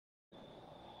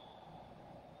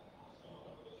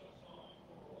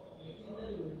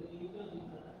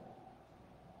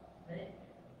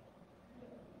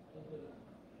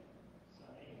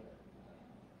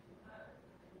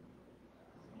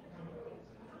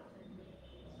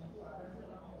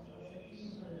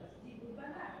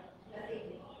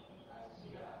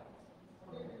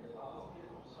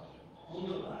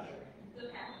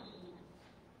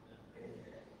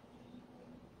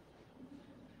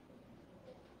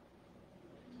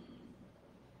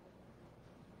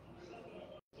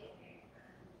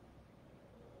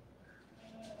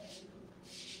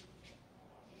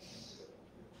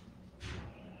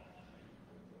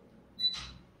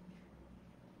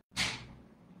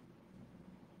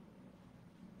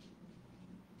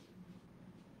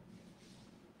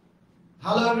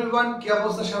Hello everyone, কি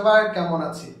অবস্থা সবার? কেমন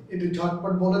আছে? একটু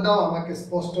ঝটপট বলে দাও আমাকে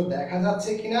স্পষ্ট দেখা যাচ্ছে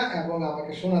কিনা এবং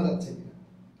আমাকে শোনা যাচ্ছে কিনা।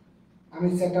 আমি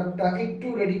সেটআপটা একটু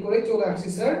রেডি করে চলে আসছি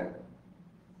স্যার।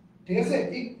 ঠিক আছে,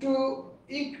 একটু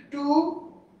একটু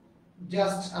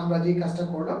জাস্ট আমরা যে কাজটা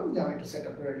করলাম যে আমি একটু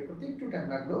সেটআপটা রেডি করতে একটু টাইম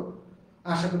লাগলো।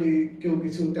 আশা করি কেউ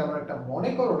কিছু তেমন একটা মনে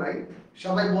করো নাই।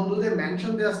 সবাই বন্ধুদের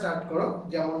মেনশন দেওয়া স্টার্ট করো,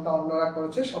 যেমনটা অন্যরা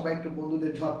করেছে। সবাই একটু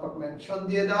বন্ধুদের ঝটপট মেনশন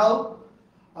দিয়ে দাও।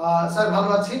 স্যার ভালো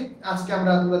আছি। আজকে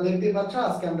আমরা তোমরা দেখতেই পাচ্ছ,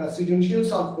 আজকে আমরা সৃজনশীল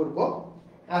সলভ করব।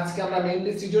 আজকে আমরা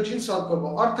মেইনলি সৃজনশীল সলভ করব,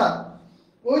 অর্থাৎ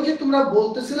ওই যে তোমরা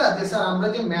বলতেছিলা যে স্যার আমরা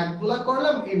যে ম্যাথগুলা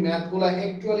করলাম এই ম্যাথগুলা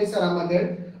অ্যাকচুয়ালি স্যার আমাদের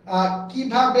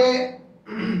কিভাবে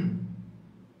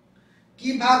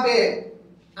কিভাবে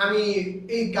আমি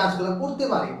এই কাজগুলো করতে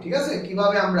পারি, ঠিক আছে,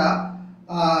 কিভাবে আমরা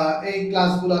এই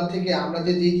ক্লাসগুলো থেকে আমরা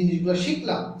যে জিনিসগুলো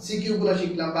শিখলাম, সিকিউ গুলো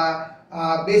শিখলাম বা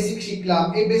বেসিক শিখলাম,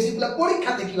 এই বেসিকগুলো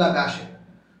পরীক্ষাতে কিভাবে আসে।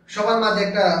 সবার মাঝে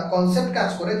একটা কনসেপ্ট কাজ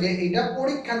করে যে এটা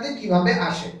পরীক্ষাতে কিভাবে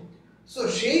আসে। সো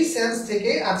সেই সেন্স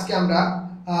থেকে আজকে আমরা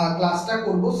ক্লাসটা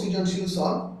করব সৃজনশীল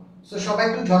সলভ। সো সবাই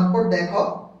একটু ঝটপট দেখো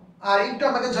আর একটু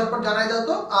আমাকে ঝটপট জানাই দাও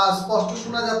তো স্পষ্ট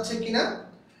শোনা যাচ্ছে কিনা।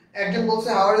 একজন বলছে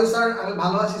হাউ আর ইউ স্যার, আমি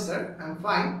ভালো আছি স্যার, আই এম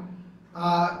ফাইন।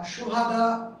 সুহাদা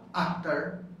আক্তার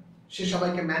সে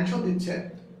সবাইকে মেনশন দিচ্ছে।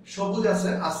 সবুজ আছে,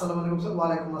 আসসালামু আলাইকুম স্যার। ওয়া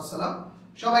আলাইকুম আসসালাম।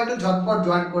 সবাই একটু ঝটপট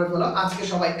জয়েন করে ফেলো। আজকে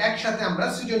সবাই একসাথে আমরা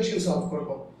সৃজনশীল সলভ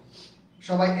করব।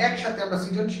 সবাই একসাথে আমরা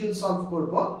সৃজনশীল সলভ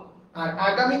করব। আর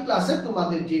আগামী ক্লাসে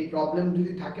তোমাদের যে প্রবলেম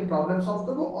যদি থাকে প্রবলেম সলভ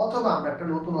করব, অথবা আমরা একটা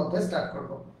নতুন অধ্যায় স্টার্ট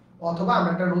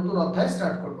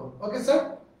করব। ওকে স্যার,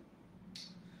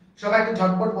 সবাই একটু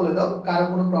ঝটপট বলে দাও কারো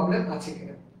কোনো প্রবলেম আছে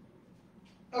কিনা।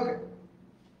 ওকে,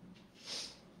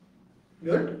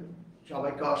 গুড।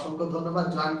 সবাইকে অসংখ্য ধন্যবাদ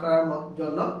জয়েন করার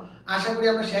জন্য। আশা করি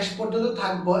আমরা শেষ পর্যন্ত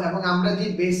থাকবো এবং আমরা যে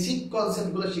বেসিক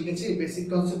কনসেপ্টগুলো শিখেছি এই বেসিক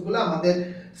কনসেপ্টগুলো আমাদের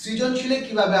সৃজনশীলে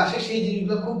কিভাবে আসে সেই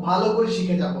জিনিসগুলো খুব ভালো করে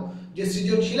শিখে যাব। যে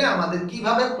সৃজনশীলে আমাদের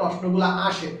কিভাবে প্রশ্নগুলো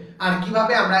আসে আর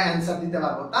কিভাবে আমরা অ্যানসার দিতে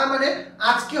পারবো। তার মানে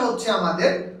আজকে হচ্ছে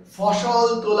আমাদের ফসল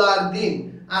তোলার দিন।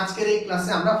 আজকের এই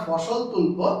ক্লাসে আমরা ফসল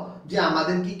তুলবো, যে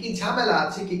আমাদের কি কি ঝামেলা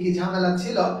আছে, কি কি ঝামেলা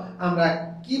ছিল, আমরা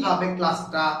কিভাবে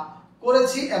ক্লাসটা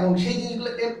করেছি এবং সেই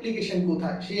জিনিসগুলো অ্যাপ্লিকেশন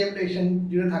কোথায়, সেই অ্যাপ্লিকেশন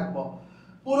জুড়ে থাকবো।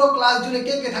 পুরো ক্লাস জুড়ে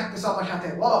কে কে থাকতেছো আমার সাথে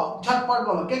বলো, ঝটপট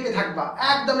বলো কে কে থাকবা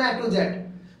একদম এ টু জেড।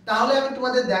 তাহলে আমি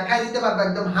তোমাদের দেখাই দিতে পারবো,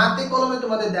 একদম হাতে কলমে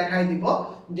তোমাদের দেখাই দিব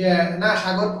যে না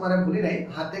সাগর তোমার ভুলি নাই,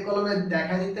 হাতে কলমে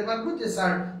দেখাই দিতে পারবো যে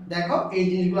স্যার দেখো এই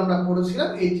জিনিসগুলো আমরা পড়েছিলাম,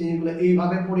 এই জিনিসগুলো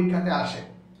এইভাবে পরীক্ষাতে আসে।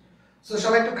 সো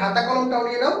সবাই একটু খাতা কলমটাও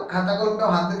নিয়ে নাও, খাতা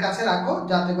কলমটাও হাতের কাছে রাখো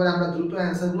যাতে করে আমরা দ্রুত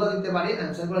অ্যানসারগুলো দিতে পারি,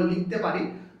 অ্যানসারগুলো লিখতে পারি,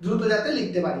 দ্রুত যাতে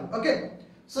লিখতে পারি। ওকে,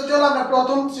 সো চলো আমরা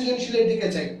প্রথম সৃজনশীলের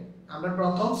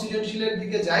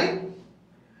দিকে যাই।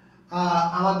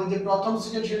 আমাদের যে প্রথম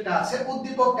সৃজনশীলটা আছে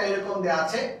উদ্দীপকটা এরকম দেয়া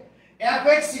আছে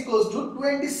fx =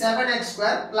 27x²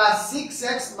 +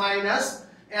 6x -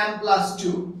 m +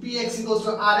 2, px =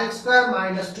 rx²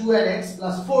 - 2nx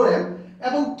 + 4m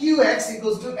এবং qx =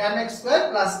 mx²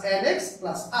 + nx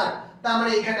 + r। তার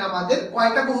মানে এখানে আমাদের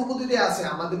কয়টা বহুপদী দেয়া আছে?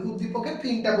 আমাদের উদ্দীপকে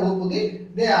তিনটা বহুপদী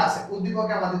দেয়া আছে।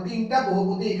 উদ্দীপকে আমাদের তিনটা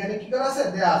বহুপদী এখানে কি করা আছে?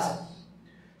 দেয়া আছে।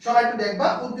 সবাই একটু দেখবা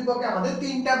উদ্দীপকে আমাদের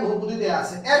তিনটা বহুপদী দেয়া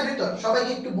আছে। এর ভিতর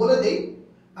সবাইকে একটু বলে দেই,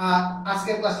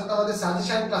 আজকের ক্লাসটা তো আমাদের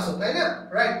সাজেশন ক্লাস হতো, তাই না?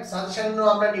 রাইট, সাজেশনও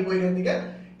আমরা নিব এখান থেকে।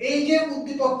 এই যে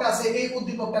উদ্দীপকটা আছে এই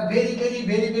উদ্দীপকটা very very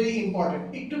very very important,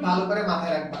 একটু ভালো করে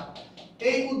মাথায় রাখবা।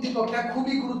 এই উদ্দীপকটা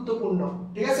খুবই গুরুত্বপূর্ণ,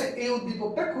 ঠিক আছে? এই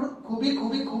উদ্দীপকটা খুবই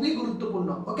খুবই খুবই গুরুত্বপূর্ণ।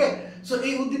 ওকে, সো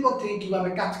এই উদ্দীপক থেকে কিভাবে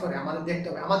কাজ করে আমাদের দেখতে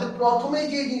হবে। আমাদের প্রথমেই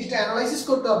যে জিনিসটা অ্যানালাইসিস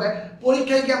করতে হবে,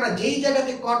 পরীক্ষায় কি আমরা যেই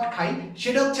জায়গাতে কট খাই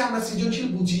সেটা হচ্ছে আমরা সৃজনশীল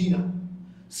বুঝি না।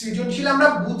 সৃজনশীল আমরা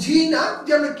বুঝি না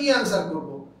যে আমরা কি আনসার করব,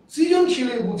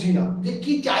 সৃজনশীলের বুঝি না যে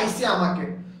কি চাইছে আমাকে।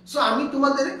 সো আমি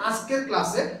তোমাদের আজকের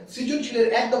ক্লাসে সৃজনশীলের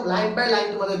একদম লাইন বাই লাইন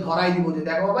তোমাদের ধরাই দিব যে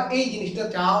দেখো বাবা এই জিনিসটা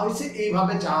চাওয়া হয়েছে,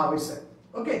 এইভাবে চাওয়া হয়েছে।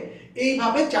 ওকে,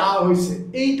 এইভাবে চাওয়া হয়েছে,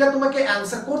 এইটা তোমাকে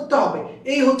অ্যানসার করতে হবে,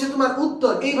 এই হচ্ছে তোমার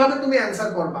উত্তর, এইভাবে তুমি অ্যানসার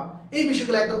করবা। এই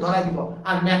বিষয়গুলো একদম ধরাই দিব।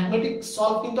 আর ম্যাথমেটিক্স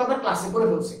সলভ কিন্তু আমরা ক্লাসে করে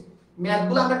ফেলছি,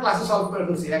 ম্যাথগুলো আমরা ক্লাসে সলভ করে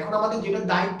ফেলছি। এখন আমাদের যেটা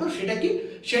দায়িত্ব সেটা কি?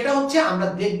 সেটা হচ্ছে আমরা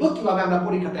দেখব কিভাবে আমরা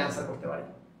পরীক্ষাতে অ্যানসার করতে পারি।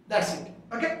 That's it.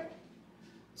 ওকে,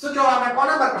 সো চলো আমরা ক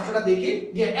নাম্বার প্রশ্নটা দেখি।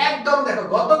 যে একদম দেখো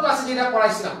গত ক্লাসে যেটা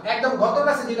পড়াইছিলাম, একদম গত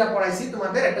ক্লাসে যেটা পড়াইছি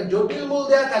তোমাদের একটা জটিল মূল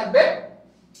দেয়া থাকবে।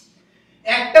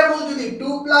 একটা মূল যদি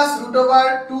 2 +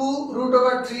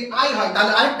 √2√3i হয়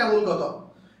তাহলে আরেকটা মূল কত?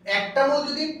 একটা মূল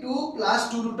যদি 2 +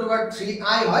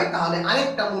 2√3i হয় তাহলে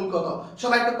আরেকটা মূল কত?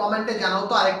 সবাই একটু কমেন্টে জানাও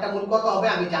তো আরেকটা মূল কত হবে।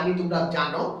 আমি জানি তোমরা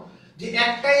জানো যে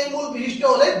একটাই মূল বিশিষ্ট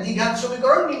হলে দ্বিঘাত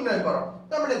সমীকরণ নির্ণয় করো।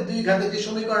 তার মানে দুই ঘাতের যে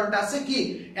সমীকরণটা আছে কি,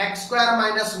 x²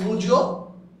 -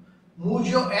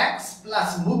 মুজো x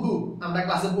 + মুগু আমরা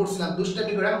ক্লাসে পড়ছিলাম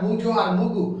দুষ্টামি করে মুজো আর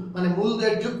মুগু মানে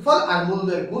মূলদের যোগফল আর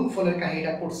মূলদের গুণফলের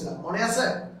কাহিনীটা পড়ছিলাম, মনে আছে?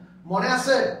 মনে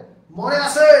আছে? মনে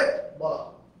আছে? বলো।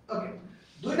 ওকে,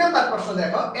 2 নাম্বার প্রশ্ন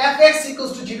দেখো, fx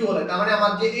 0 হলে তার মানে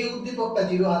আমার যে এই উদ্দীপকটা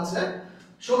 0 আছে,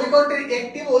 সমীকরণটির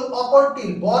একটি মূল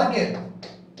অপরটির বর্গের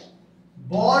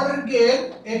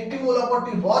একটি মূল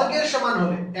অপরটির বর্গের সমান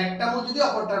হলে, একটা মূল যদি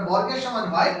অপরটার বর্গের সমান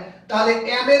হয় তাহলে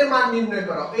m এর মান নির্ণয়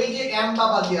করো। এই যে m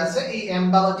বাবাজি আছে, এই m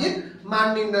বাবাজির মান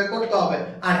নির্ণয় করতে হবে।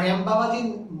 আর m বাবাজির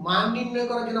মান নির্ণয়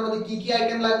করার জন্য আমাদের কি কি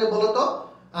আইটেম লাগবে বলো তো?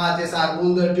 যে স্যার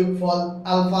মূলদের যোগফল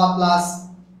আলফা প্লাস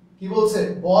কি বলছে,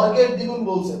 বর্গের দ্বিগুণ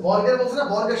বলছে, বর্গের বলছে না,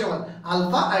 বর্গের সমান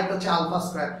আলফা, আর এটা হচ্ছে alpha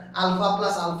square, alpha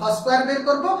plus alpha square বের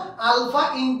করব, আলফা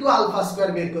ইনটু আলফা স্কয়ার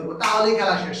বের করব, তাহলেই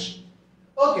খেলা শেষ।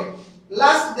 ওকে,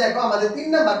 লাস্ট দেখো আমাদের 3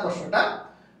 নাম্বার প্রশ্নটা,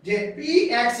 যে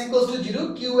px 0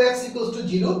 qx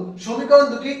 0 সমীকরণ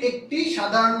দুটির একটি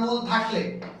সাধারণ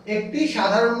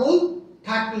মূল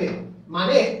থাকলে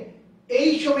মানে এই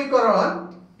সমীকরণ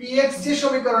px যে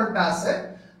সমীকরণটা আছে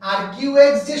আর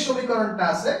qx যে সমীকরণটা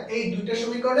আছে, এই দুইটা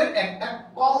সমীকরণের একটা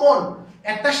কমন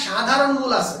একটা সাধারণ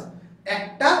মূল আছে,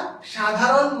 একটা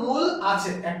সাধারণ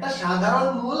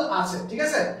মূল আছে, ঠিক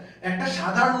আছে? একটা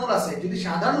সাধারণ মূল আছে। যদি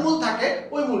সাধারণ মূল থাকে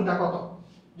ওই মূলটা কত?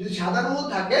 যদি সাধারণ মূল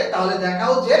থাকে তাহলে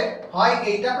দেখাও যে হয়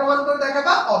এইটা প্রমাণ করে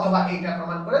দেখাবা অথবা এইটা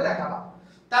প্রমাণ করে দেখাবা।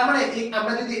 তার মানে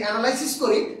আমরা যদি অ্যানালাইসিস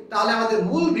করি তাহলে আমাদের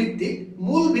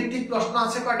মূল ভিত্তিক প্রশ্ন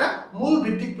আছে কয়টা? মূল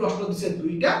ভিত্তিক প্রশ্ন দিছে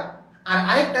 2টা, আর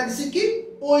আরেকটা দিছে কি,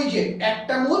 ওই যে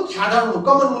একটা মূল সাধারণ মূল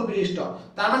কমন মূল বিশিষ্ট।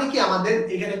 তার মানে কি আমাদের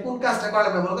এখানে কোন কাজটা করা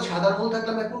লাগবে বলো তো? সাধারণ মূল থাকলে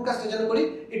আমরা কোন কাজটা যেন করি,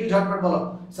 একটু ঝটপট বলো।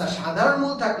 স্যার সাধারণ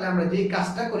মূল থাকলে আমরা যে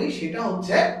কাজটা করি সেটা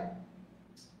হচ্ছে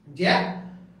যে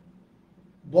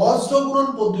বজ্র গুণন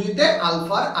পদ্ধতিতে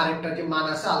আলফার আরেকটা যে মান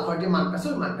আছে, আলফার যে মানটা আছে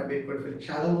ওই মানটা বের করে ফেলি।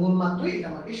 সাধারণ মূল মাত্রই এটা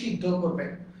আমাকে সিদ্ধ করবে।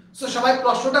 সো সবাই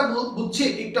প্রশ্নটা বুঝছি?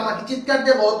 একটু আমাকে চিৎকার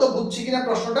দিয়ে বলো তো বুঝছি কিনা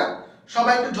প্রশ্নটা।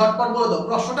 সবাই একটু ঝটপট বলে দাও,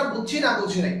 প্রশ্নটা বুঝছি না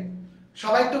বুঝি নাই।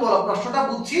 সবাই একটু বলো, প্রশ্নটা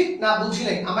বুঝছি না বুঝি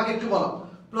নাই, আমাকে একটু বলো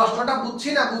প্রশ্নটা বুঝছি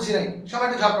না বুঝি নাই। সবাই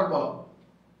একটু ঝটপট বলো,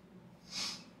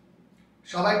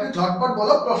 সবাই একটু ঝটপট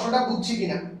বলো প্রশ্নটা বুঝছি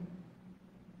কিনা।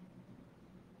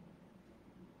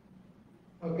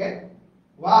 ওকে,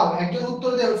 ওয়াও, একজন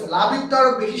উত্তর দিয়ে বলছে লাভিত তো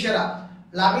আরো বেশি সেরা,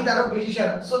 লাভিত আরো বেশি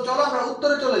সেরা। সো চলো আমরা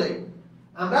উত্তরে চলে যাই,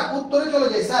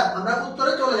 স্যার আমরা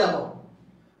উত্তরে চলে যাব,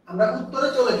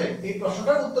 এই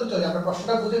প্রশ্নটার উত্তরে চলে। আমরা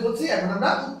প্রশ্নটা বুঝে বলছি, এখন আমরা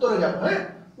উত্তরে যাব। হ্যাঁ,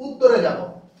 উত্তরে যাব।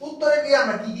 উত্তরে গিয়ে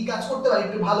আমরা কি কি কাজ করতে পারি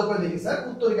একটু ভালো করে দেখি স্যার,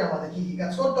 উত্তরে গিয়ে আমাদের কি কি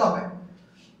কাজ করতে হবে।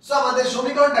 সো আমাদের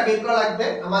সমীকরণটা বের করা লাগবে।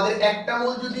 আমাদের একটা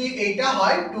মূল যদি এইটা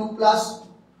হয় 2 +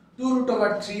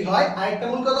 2√3 হয়, আরেকটা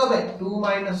মূল কত হবে 2 -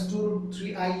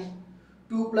 2√3i,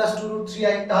 2 +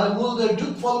 2√3i, তাহলে মূলদের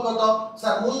যোগফল কত?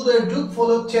 স্যার মূলদের যোগফল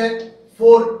হচ্ছে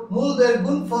 4, মূলদের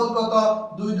গুণফল কত?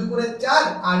 2 × 2 = 4,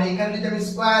 আর এখানে যদি আমি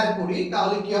স্কয়ার করি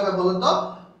তাহলে কি হবে বলো তো?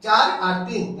 4 আর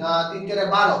 3 3 ×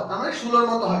 12, তার মানে 16 এর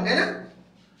মতো হয়, তাই না?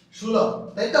 16,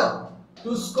 তাই তো?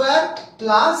 2 স্কয়ার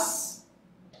প্লাস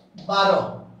 12,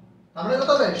 তার মানে কত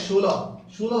হবে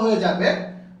 16 হয়ে যাবে।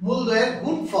 মূলদের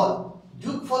গুণফল,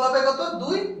 যোগফল হবে কত?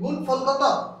 2, গুণফল কত?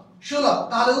 16,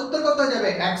 তাহলে উত্তর কত হয়ে যাবে?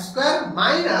 x²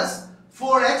 -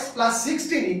 4x +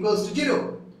 16 = 0।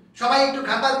 সবাই একটু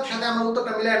খাতার সাথে আমার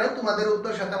উত্তরটা মিলায় নাও, তোমাদের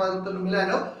উত্তরের সাথে আমার উত্তরটা মিলায়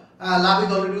নাও। লাভিদ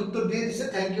অলরেডি উত্তর দিয়ে দিয়েছে,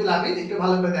 থ্যাংক ইউ লাভিদ, একটু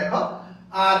ভালো করে দেখো।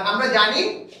 আর আমরা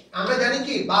জানি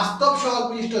কি বাস্তব সহগ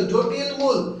বিশিষ্ট জটিল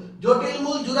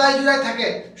মূল জোড়ায় থাকে।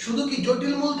 শুধু কি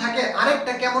জটিল মূল থাকে,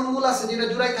 আরেকটা কেমন মূল আছে যেটা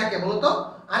জোড়ায় থাকে বলো তো?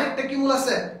 আরেকটা কি মূল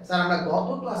আছে? স্যার আমরা গত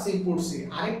ক্লাসেই পড়ছি,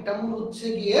 আরেকটা মূল হচ্ছে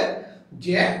গিয়ে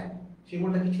যে সেই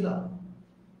মূলটা কি ছিল?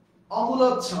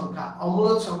 অমূলদ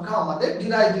সংখ্যা আমাদের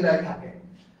জোড়ায় থাকে।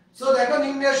 সো দেখো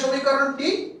নিম্নের সমীকরণটি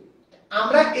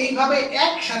আমরা এইভাবে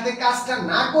একসাথে কাজটা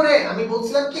না করে, আমি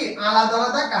বলছিলাম কি আলাদা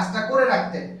আলাদা কাজটা করে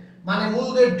রাখতে, মানে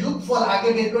মূলদের যোগফল আগে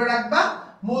বের করে রাখবা,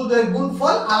 মূলদের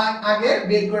গুণফল আগে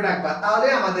বের করে রাখবা, তাহলে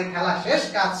আমাদের খেলা শেষ,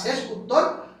 কাজ শেষ, উত্তর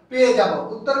পেয়ে যাব।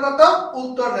 উত্তর কত?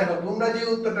 উত্তর দেখো তোমরা যে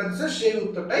উত্তরটা দিছো সেই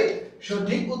উত্তরটাই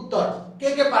সঠিক উত্তর। কে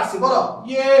কে পারছি বলো?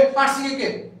 ইয়ে পারছি কে?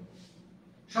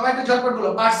 সবাই একটু ঝটপট বলো,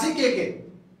 পারছি কে?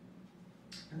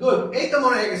 গুড, এই তো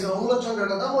মনে হয়ে গেছে, অমূলদ সংখ্যার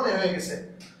কথা মনে হয়ে গেছে।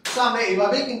 সো আমরা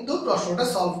এইভাবেই কিন্তু প্রশ্নটা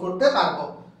সলভ করতে পারবো।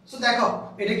 সো দেখো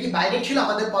এটা কি বাইরে ছিল?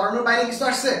 আমাদের পড়ানোর বাইরে কিছু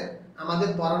আসছে? আমাদের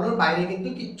পড়ানোর বাইরে কিন্তু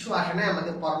কিচ্ছু আসে নাই,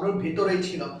 আমাদের পড়ানোর ভিতরেই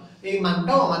ছিল। এই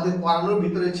মানটাও আমাদের পড়ানোর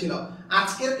ভিতরে ছিল।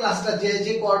 আজকের ক্লাসটা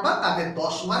যে করবা তাদের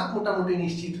 10 মার্ক মোটামুটি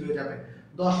নিশ্চিত হয়ে যাবে,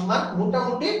 10 মার্ক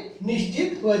মোটামুটি নিশ্চিত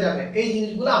হয়ে যাবে। এই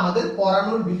জিনিসগুলো আমাদের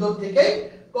পড়ানোর ভিতর থেকেই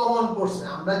কমন পড়ছে,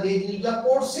 আমরা যে জিনিসগুলো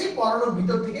পড়ছি পড়ানোর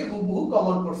ভিতর থেকে হুবহু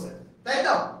কমন পড়ছে, তাই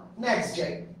তো? নেক্সট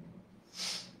যাই।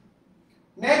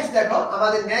 নেক্সট দেখো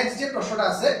আমাদের নেক্সট যে প্রশ্নটা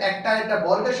আছে, একটা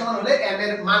বর্গের সমান হলে m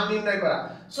এর মান নির্ণয় করা।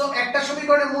 সো একটা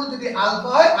সমীকরণের মূল যদি আলফা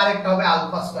হয় আরেকটা হবে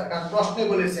আলফা স্কয়ার, কারণ প্রশ্নে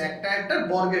বলেছে একটা একটা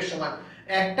বর্গের সমান,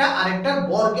 একটা আরেকটার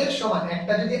বর্গের সমান।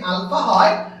 একটা যদি আলফা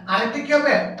হয় আরেকটা কি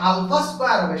হবে? আলফা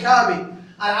স্কয়ার হবে, স্বাভাবিক।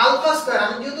 আর আলফা স্কয়ার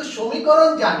আমি যেহেতু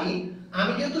সমীকরণ জানি,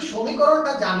 আমি যেহেতু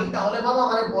সমীকরণটা জানি, তাহলে বাবা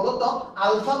আমাকে বলো তো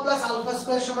আলফা প্লাস আলফা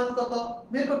স্কয়ার সমান কত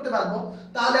বের করতে পারবো।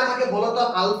 তাহলে আমাকে বলো তো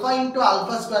আলফা ইনটু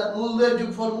আলফা স্কয়ার, মূলদ্বয়ের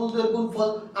যোগফল মূলদ্বয়ের গুণফল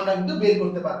আমরা কিন্তু বের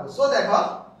করতে পারবো। সো দেখো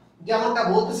যেমনটা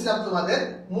বলতেছিলাম তোমাদের,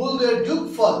 মূলদ্বয়ের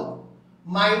যোগফল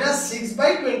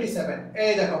 -6/27,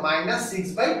 এই দেখো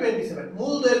 -6/27,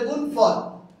 মূলদ্বয়ের গুণফল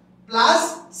প্লাস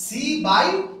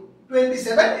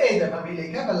c/27, এই দেখো আমি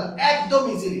লিখে ফেললাম একদম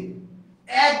ইজিলি,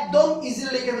 একদম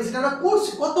ইজিলি লিখে ফেলছি। আমরা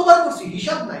করছি, কতবার করছি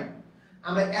হিসাব নাই,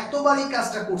 আমরা এতবারই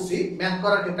কাজটা করছি ম্যাথ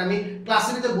করার ক্ষেত্রে। আমি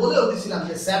ক্লাসের ভিতরে বলেও দিয়েছিলাম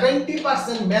যে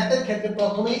 70% ম্যাথের ক্ষেত্রে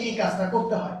প্রথমেই এই কাজটা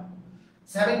করতে হয়,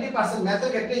 70%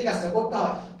 ম্যাথের ক্ষেত্রে এই কাজটা করতে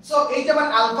হয়। সো এই যে আমার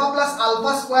আলফা প্লাস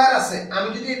আলফা স্কয়ার আছে, আমি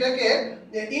যদি এটাকে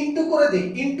ইনটু করে দেই,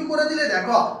 ইনটু করে দিলে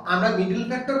দেখো আমরা মিডল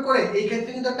ফ্যাক্টর করে এই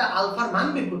ক্ষেত্রে কিন্তু একটা আলফার মান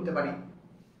বের করতে পারি।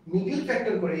 মিডল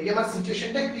ফ্যাক্টর করে এই যে আমার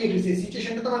সিচুয়েশনটা ক্রিয়েট হইছে,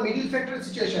 সিচুয়েশনটা তোমার মিডল ফ্যাক্টরের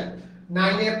situation,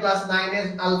 9a plus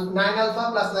 9 alpha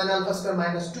plus 9 alpha square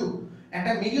minus 2,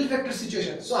 একটা মিডল ফ্যাক্টর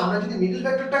সিচুয়েশন। সো আমরা যদি মিডল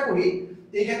ফ্যাক্টরটা করি,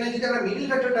 এখানে যদি আমরা মিডল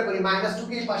ফ্যাক্টরটা করি -2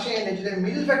 কে পাশে এনে যদি আমি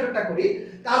মিডল ফ্যাক্টরটা করি,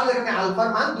 তাহলে এখানে আলফার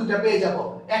মান দুটো পেয়ে যাব।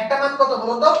 একটা মান কত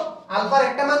বলো তো? আলফার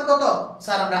একটা মান কত?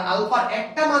 স্যার আমরা আলফার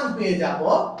একটা মান পেয়ে যাব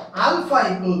alpha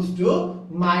equals to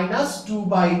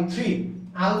 -2/3,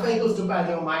 alpha equals to পাই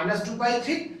যাব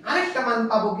 -2/3, আরেকটা মান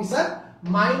পাবো কি স্যার?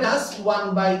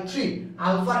 -1/3।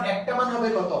 আলফার একটা মান হবে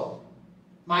কত?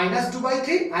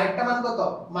 -2/3, আরেকটা মান কত?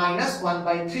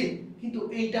 -1/3। কিন্তু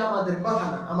এইটা আমাদের কথা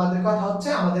না, আমাদের কথা হচ্ছে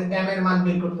আমাদের m এর মান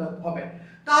বের করতে হবে।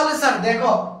 তাহলে স্যার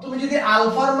দেখো, তুমি যদি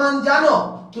আলফার মান জানো,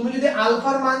 তুমি যদি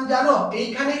আলফার মান জানো,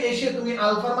 এইখানে এসে তুমি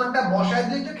আলফার মানটা বসায়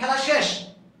দিলে তো খেলা শেষ।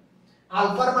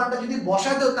 আলফার মানটা যদি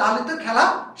বসায় দাও তাহলে তো খেলা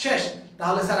শেষ।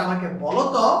 তাহলে স্যার আমাকে বলো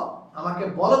তো, আমাকে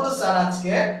বলো তো স্যার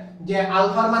আজকে যে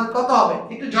আলফার মান কত হবে?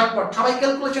 একটু ঝটপট সবাই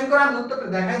ক্যালকুলেশন করো, আমি উত্তরটা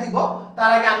দেখাই দিব। তার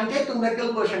আগে আমি চাই তোমরা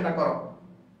ক্যালকুলেশনটা করো,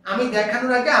 আমি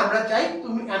দেখানোর আগে আমি চাই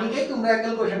তোমরা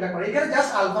ক্যালকুলেশনটা করো। এখানে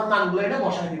জাস্ট আলফার মানগুলো এনে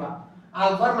বসায় দিবা,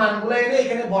 আলফার মানগুলো এনে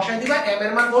এখানে বসায় দিবা, m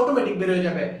এর মান অটোমেটিক বের হয়ে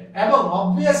যাবে। এবং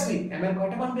অবভিয়াসলি m এর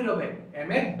কয়টা মান বের হবে? m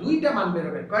এর দুইটা মান বের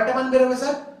হবে। কয়টা মান বের হবে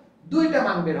স্যার? দুইটা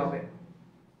মান বের হবে।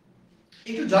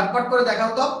 একটু ঝটপট করে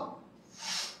দেখাও তো,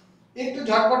 একটু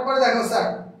ঝটপট করে দেখাও স্যার,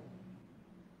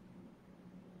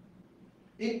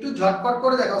 একটু ঝটপট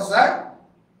করে দেখাও স্যার।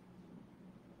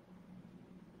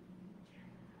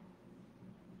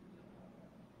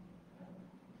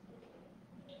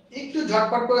 একটু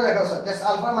ঝটপট করে দেখাও স্যার, জাস্ট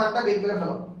আলফার মানটা বের করে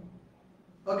ফেলো।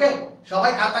 ওকে,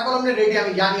 সবাই খাতা কলম নিয়ে রেডি।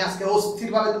 আমি জানি আজকে অস্থির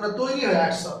ভাবে তোমরা তৈরি হয়ে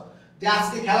আসছো যে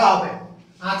আজকে খেলা হবে,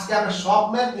 আজকে আমরা সব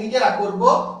ম্যাথ নিজেরা করব,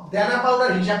 দেনা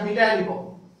পাওনার হিসাব মিটায় নিব,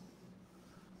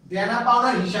 দেনা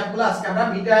পাওনার হিসাবগুলো আজকে আমরা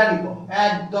মিটায় নিব,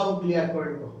 একদম ক্লিয়ার করে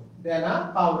নিব। দেনা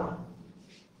পাওনা,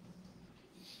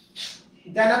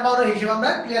 দেনা পাওনার হিসাব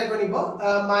আমরা ক্লিয়ার করে নিব।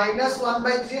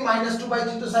 -1/3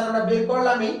 -2/3 তো স্যার আমরা বের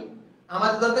করলামই,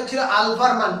 আমাদের দরকার ছিল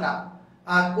আলফার মানটা।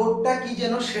 আর কোডটা কি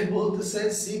যেন সে বলতেছে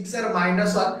 6 এর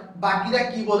 -1, বাকিরা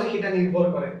কি বলে এটা নির্ভর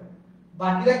করে,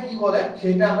 বাকিরা কি বলে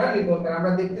সেটা আমরা নির্ভর করে।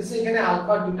 আমরা দেখতেছি এখানে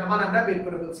আলফার দুটো মান আমরা বের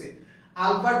করে ফেলছি।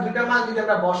 আলফার দুটো মান যদি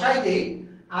আমরা বসাই দেই,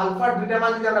 আলফার দুটো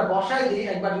মান যদি আমরা বসাই দেই,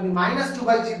 একবার যদি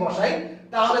 -2/3 বসাই,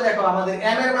 তাহলে দেখো আমাদের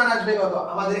m এর মান আসবে কত?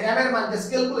 আমাদের m এর মান জাস্ট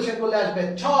ক্যালকুলেশন করলে আসবে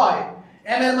 6।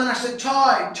 m এর মান আসছে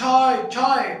 6 6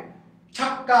 6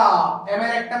 ছক্কা। m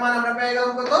এর একটা মান আমরা পেয়ে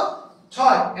গেলাম কত?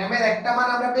 6। m এর একটা মান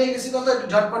আমরা পেয়ে গেছি কত? একটু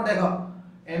ঝটপট দেখো,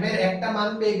 m এর একটা মান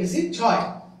পেয়ে গেছি 6।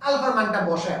 আলফার মানটা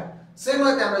বসাই, সেম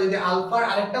ওয়েতে আমরা যদি আলফার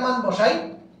আরেকটা মান বসাই,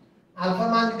 আলফার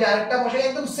মান যদি আরেকটা বসাই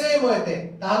একদম সেম ওয়েতে,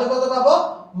 তাহলে কত পাবো?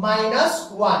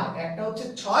 -1। একটা হচ্ছে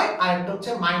 6 আর একটা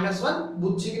হচ্ছে -1।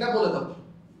 বুঝছি কিনা বলে দাও।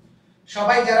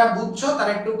 সবাই যারা বুঝছো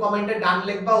তারা একটু কমেন্টে ডান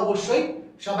লিখবা, অবশ্যই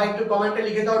সবাই একটু কমেন্টে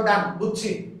লিখে দাও ডান,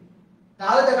 বুঝছি।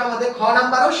 তাহলে দেখো আমাদের খ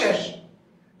নাম্বারও শেষ,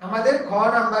 আমাদের খ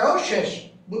নাম্বারও শেষ,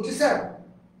 বুঝছি স্যার?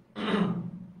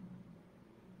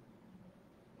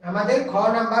 আমাদের খ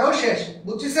নাম্বারও শেষ,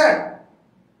 বুঝছি স্যার?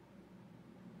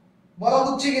 বলো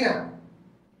বুঝছি কিনা,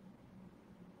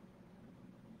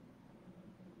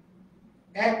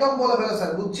 একদম বলে ফেলো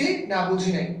স্যার, বুঝছি না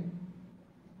বুঝি নাই।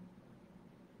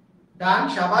 ডান,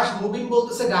 শাবাশ, মুবিন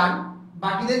বলতেছে ডান।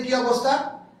 বাকিদের কি অবস্থা?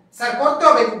 স্যার করতে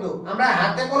হবে কিন্তু আমরা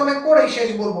হাতে কলমে করেই শেষ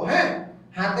বলবো, হ্যাঁ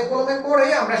হাতে কলমে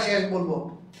করেই আমরা শেষ বলবো।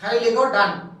 খালি লেখো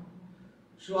ডান।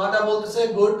 সুহাদা বলতেছে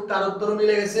গুড, তার উত্তর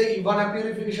মিলে গেছে। ইভানা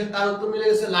পিউরিফিকেশন, তার উত্তর মিলে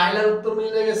গেছে। লাইলার উত্তর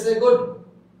মিলে গেছে, good.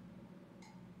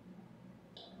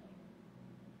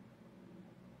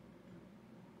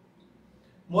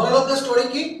 Moral of the story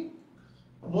কি?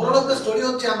 মোরাল অফ দ্য স্টোরি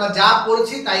হচ্ছে আমরা যা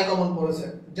পড়েছি তাই কমন পড়েছে,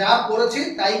 যা পড়েছি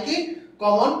তাই কি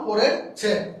কমন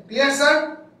পড়েছে। Clear sir?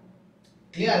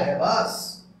 ক্লিয়ার है बस,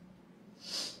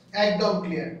 একদম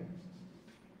ক্লিয়ার।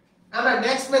 আমরা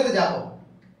নেক্সট মেথে যাব,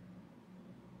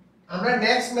 আমরা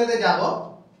নেক্সট মেথে যাব।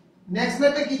 নেক্সট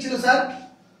মেথে কি ছিল স্যার?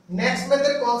 নেক্সট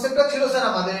মেথের কনসেপ্টটা ছিল স্যার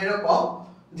আমাদের এরকম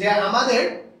যে আমাদের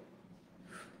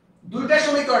দুইটা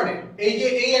সমীকরণে এই যে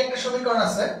এই একটা সমীকরণ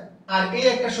আছে আর এই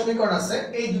একটা সমীকরণ আছে,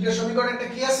 এই দুটো সমীকরণে একটা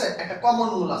কি আছে? একটা কমন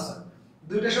মূল আছে।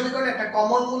 দুইটা সমীকরণে একটা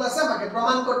কমন মূল আছে, আমাকে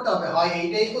প্রমাণ করতে হবে হয়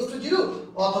এইটা ইকুয়াল টু 0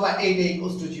 অথবা এইটা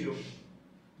ইকুয়াল টু 0।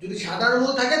 যদি সাধারণ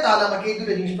মূল থাকে তাহলে আমাকে এই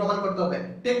দুটো জিনিস প্রমাণ করতে হবে।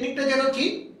 টেকনিকটা যেন কি?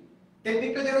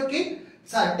 টেকনিকটা যেন কি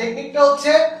স্যার? টেকনিকটা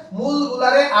হচ্ছে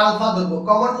মূলগুলারে আলফা ধরবো,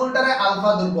 কমন মূলটারে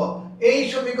আলফা ধরবো। এই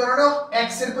সমীকরণে x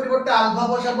এর পরিবর্তে আলফা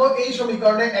বসাবো, এই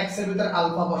সমীকরণে x এর ভিতর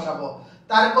আলফা বসাবো।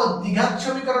 তারপর দ্বিঘাত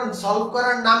সমীকরণ সলভ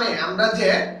করার নামে আমরা যে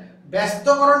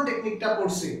ব্যস্তকরণ টেকনিকটা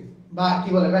পড়ছি বা কি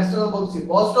বলে ব্যস্তকরণ বলছি,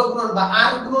 বজ্র গুণন বা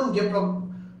আর গুণন যে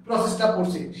প্রসেসটা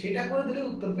পড়ছি সেটা করে দিলে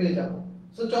উত্তর পেয়ে যাব।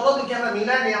 সো চলো দেখি আমরা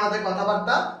মিলাই নিই আমাদের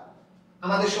কথাবার্তা।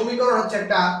 আমাদের সমীকরণ হচ্ছে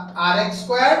একটা rx²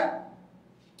 -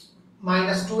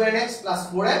 2nx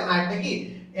 + 4m আর এটা কি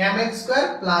mx²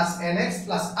 + nx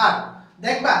 + r।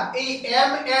 দেখবা এই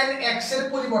m n x এর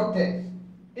পরিবর্তে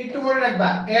একটু মনে রাখবা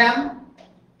m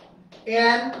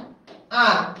n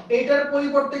r এটার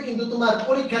পরিবর্তে কিন্তু তোমার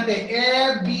পরীক্ষাতে a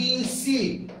b c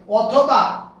অথবা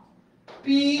p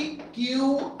q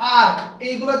r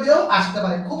এইগুলো দিয়েও আসতে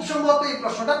পারে। খুব সম্ভবত এই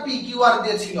প্রশ্নটা p q r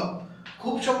দিয়েছিল,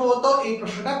 খুব সম্ভবত এই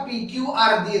প্রশ্নটা p q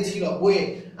r দিয়েছিল বইয়ে,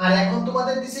 আর এখন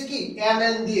তোমাদের দিছে কি m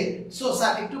n দিয়ে। সো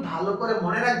স্যার একটু ভালো করে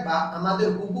মনে রাখবা, আমাদের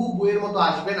হুবহু বইয়ের মতো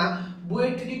আসবে না,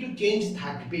 বইয়ের থেকে একটু চেঞ্জ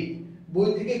থাকবে, বই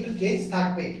থেকে একটু চেঞ্জ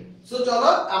থাকবে। সো চলো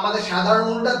আমাদের সাধারণ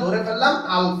মূলটা ধরে ফেললাম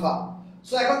আলফা।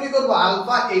 সো এখন কি করব?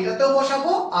 আলফা এইটাতেও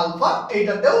বসাবো, আলফা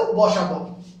এইটাতেও বসাবো।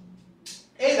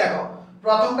 এই দেখো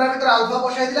প্রথমটার ভিতর আলফা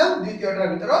বসাই দিলাম,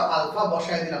 দ্বিতীয়টার ভিতরও আলফা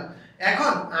বসাই দিলাম।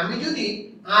 এখন আমি যদি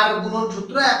আর গুণন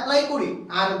সূত্র অ্যাপ্লাই করি,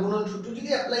 আর গুণন সূত্র যদি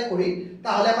অ্যাপ্লাই করি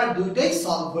তাহলে আমার দুইটাই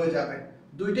সলভ হয়ে যাবে।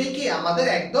 দুইটাই কি আমাদের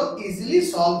একদম ইজিলি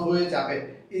সলভ হয়ে যাবে,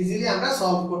 ইজিলি আমরা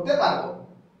সলভ করতে পারবো।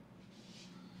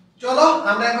 চলো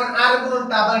আমরা এখন আর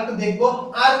গুণনটা আবার একটু দেখব।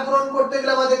 আর গুণন করতে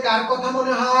গেলে আমাদের কার কথা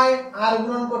মনে হয়? আর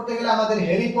গুণন করতে গেলে আমাদের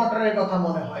হ্যারি পটারের কথা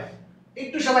মনে হয়।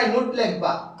 একটু সবাই নোট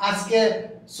লিখবা। আজকে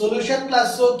সলিউশন ক্লাস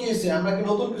কি হইছে? আমরা কি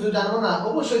নতুন কিছু জানবো না?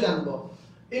 অবশ্যই জানবো।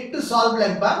 একটু সলভ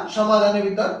লিখবা, সমাধানের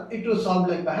ভিতর একটু সলভ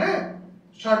লিখবা, হ্যাঁ?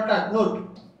 Shortcut note.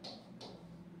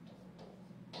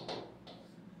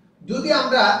 যদি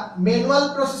আমরা ম্যানুয়াল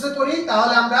প্রসেসে করি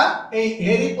তাহলে আমরা এই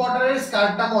হ্যারি পটারের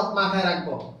স্কারটা মাথায়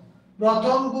রাখবো।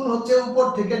 প্রথম গুণ হচ্ছে উপর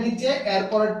থেকে নিচে,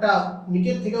 এরপরটা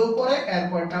নিচের থেকে উপরে,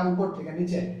 এরপরটা উপর থেকে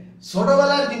নিচে।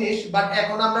 ছোটবেলার জিনিস, বাট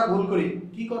এখন আমরা ভুল করি।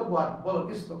 কি করবো আর বলো?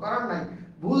 কিছু তো করার নাই।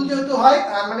 ভুল যেহেতু হয়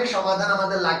তার মানে সমাধান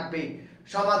আমাদের লাগবেই,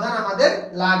 সমাধান আমাদের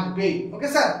লাগবেই। Okay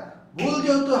sir? ভুল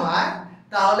যেহেতু হয়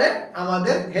তাহলে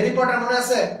আমাদের হ্যারি পটার মনে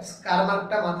আছে স্কার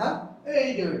মার্কটা মাথা, এই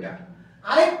যে ওইটা।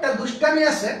 আরেকটা দুষ্টামি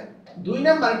আছে, 2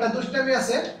 নাম্বার একটা দুষ্টামি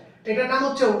আছে, এটার নাম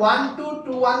হচ্ছে 1 2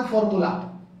 2 1 ফর্মুলা।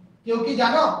 কেউ কি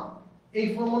জানো এই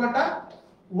ফর্মুলাটা?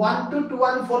 1 2 2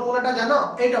 1 ফর্মুলাটা জানো?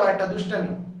 এটাও একটা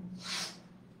দুষ্টামি,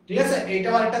 ঠিক আছে?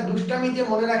 এটাও একটা দুষ্টামি যে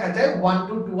মনে রাখা যায় 1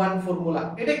 2 2 1 ফর্মুলা।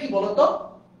 এটা কি বলো তো?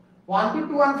 1 2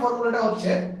 2 1 ফর্মুলাটা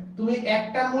হচ্ছে তুমি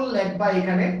একটা মূল লিখবা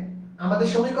এখানে। আমাদের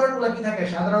সমীকরণগুলো কি থাকে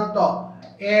সাধারণত?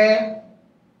 a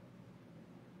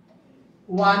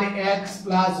 1x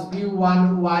 +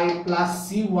 b1y +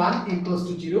 c1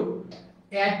 = 0,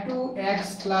 a2x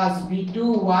 +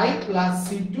 b2y +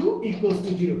 c2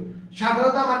 = 0।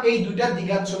 সাধারণত আমার এই দুইটা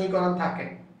দ্বিঘাত সমীকরণ থাকে।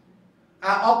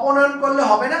 অপনয়ন করলে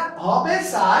হবে না? হবে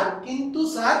স্যার, কিন্তু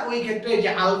স্যার ওই ক্ষেত্রে যে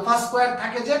আলফা স্কয়ার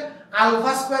থাকে, যে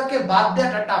আলফা স্কয়ারকে বাদ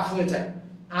দেওয়াটা টাফ হয়ে যায়,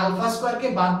 আলফা স্কয়ারকে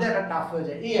বাদ দেওয়াটা টাফ হয়ে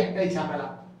যায়, এই একটাই ঝামেলা।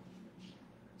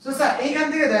 সো স্যার এইখান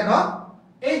থেকে দেখো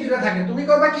এই দুটো থাকে, তুমি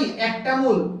করবা কি একটা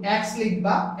মূল x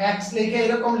লিখবা, x লিখে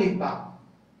এরকম লিখবা,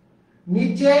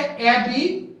 নিচে ab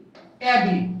ab,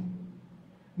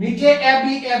 নিচে ab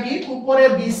ab, উপরে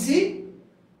bc,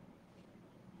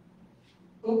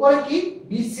 উপরে কি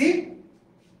bc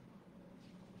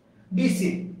bc।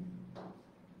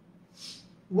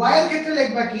 y এর ক্ষেত্রে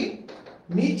লিখবা কি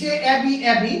নিচে ab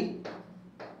ab,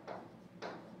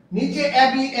 নিচে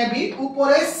ab ab,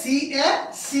 উপরে ca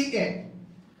ca।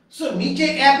 সো নিচে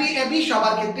ab ab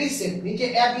সবার ক্ষেত্রেই সেম, নিচে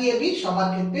ab ab সবার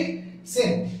ক্ষেত্রেই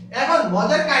সেম। এখন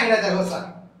মজার কাহিনীটা দেখো স্যার,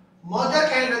 মজার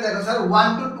কাহিনীটা দেখো স্যার। 1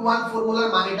 2 2 1 ফর্মুলার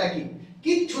মানেটা কি?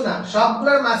 কিচ্ছু না,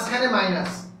 সবগুলোর মাঝখানে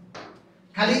মাইনাস,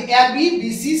 খালি ab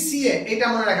bc ca এটা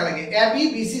মনে রাখা লাগে, ab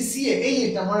bc ca এই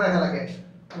এটা মনে রাখা লাগে।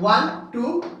 1 2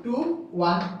 2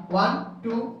 1 1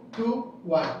 2 2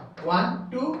 1 1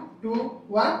 2 2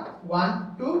 1 1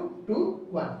 2 2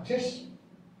 1 শেষ।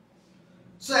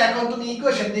 সো এখন তুমি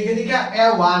ইকুয়েশন দেখে দেখে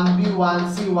a1 b1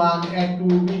 c1 a2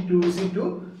 b2 c2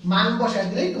 মান বসায়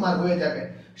দিলেই তোমার হয়ে যাবে।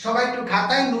 সবাই একটু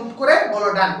খাতায় নোট করে বলো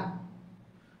ডান।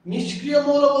 নিষ্ক্রিয়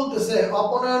মৌল বলতেছে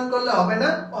অপনয়ন করলে হবে না?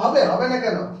 হবে, হবে না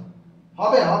কেন?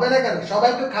 হবে, হবে না কেন? সবাই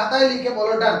একটু খাতায় লিখে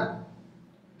বলো ডান।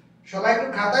 সবাই একটু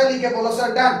খাতায় লিখে বলো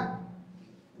স্যার ডান।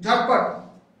 ঝটপট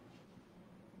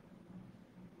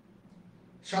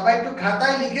সবাই একটু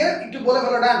খাতায় লিখে একটু বলে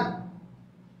ফেলো ডান।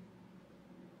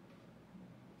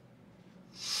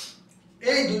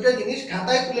 এই দুটো জিনিস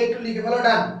খাতায় তুলে একটু লিখে ফেলো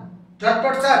ডান।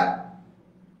 ঝটপট স্যার,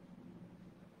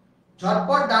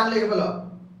 ঝটপট ডান লিখে ফেলো।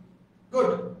 গুড।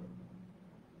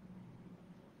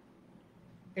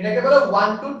 এটাকে বলো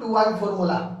 1 2 2 1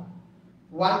 formula.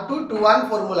 1 2 2 1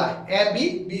 formula a b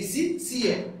b c c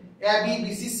a a b b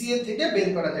c c a থেকে বের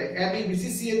করা যায়। a b b c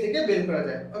c a থেকে বের করা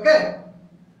যায়। ওকে,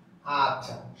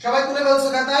 আচ্ছা সবাই তুলে ফেলছো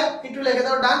খাতায়? একটু লিখে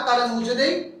দাও ডান। তাহলে মুছে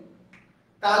দেই,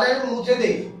 তাহলে মুছে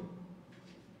দেই।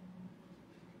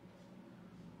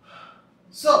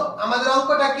 সো আমাদের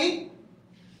অঙ্কটা কি?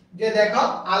 যে দেখো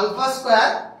আলফা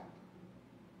স্কয়ার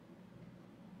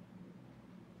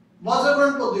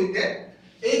বজ্রগুণন পদ্ধতিতে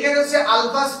এইখানে হচ্ছে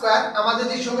আলফা স্কয়ার। আমাদের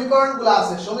যে সমীকরণগুলো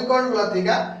আছে সমীকরণগুলো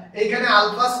থেকে এইখানে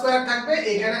আলফা স্কয়ার থাকবে,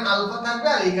 এইখানে আলফা থাকবে,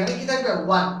 আর এইখানে কি থাকবে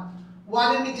 1 1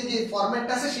 এর নিচে যে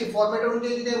ফরম্যাটটা আছে সেই ফরম্যাট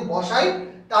অনুযায়ী যদি আমি বসাই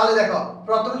তাহলে দেখো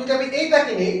প্রথমে যদি আমি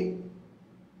এইটাকে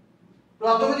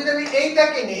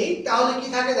নেই, তাহলে কি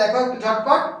থাকে দেখো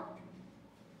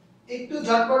একটু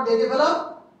ঝটপট দেখে ফেলো।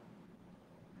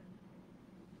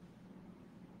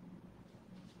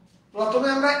 প্রথমে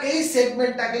আমরা এই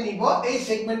সেগমেন্টটাকে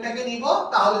নিব,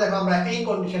 তাহলে দেখো আমরা এই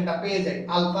কন্ডিশনটা পেয়ে যাই,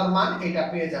 আলফার মান এটা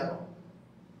পেয়ে যাব।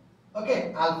 ওকে,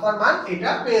 আলফার মান এটা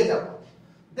পেয়ে যাব।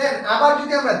 দেন আবার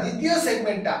যদি আমরা দ্বিতীয়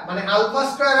সেগমেন্টটা মানে আলফা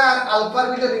স্কয়ার আর আলফার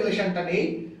ভিতর রিলেশনটা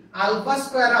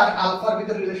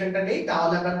নেই,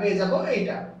 তাহলে আমরা পেয়ে যাব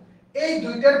এইটা। এই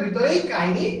দুইটার ভিতরেই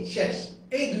কাহিনী শেষ।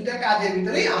 এই দুইটা কাজের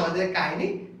ভিতরেই আমাদের কাহিনী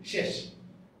শেষ।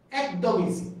 একদম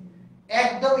ইজি,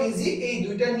 একদম ইজি। এই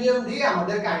দুইটা নিয়ম দিয়ে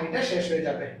আমাদের কাহিনীটা শেষ হয়ে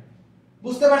যাবে।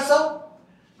 বুঝতে পারছো?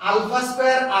 আলফা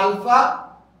স্কয়ার আলফা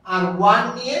আর 1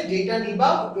 নিয়ে যেটা নিবা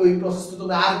ওই প্রসেস তো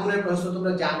তোমরা আর গুণের প্রসেস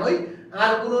তোমরা জানোই।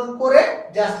 আর গুণন করে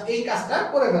জাস্ট এই কাজটা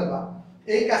করে ফেলবা।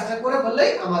 এই কাজটা করে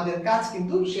ফেললেই আমাদের কাজ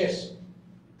কিন্তু শেষ।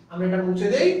 আমরা এটা মুছে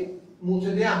দেই,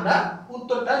 মুছে দিয়ে আমরা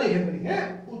উত্তরটা লিখে ফেলি। হ্যাঁ,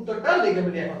 উত্তরটা লিখে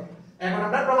ফেলি। এখন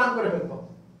আমরা প্রমাণ করে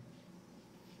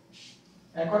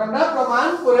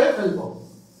ফেলবো।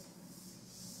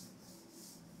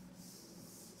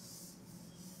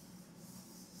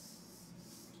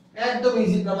 একদম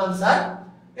ইজি প্রমাণ স্যার।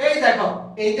 এই দেখো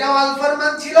এইটাও আলফার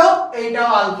মান ছিল, এইটাও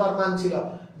আলফার মান ছিল।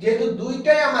 যেহেতু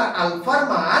দুইটাই আমার আলফার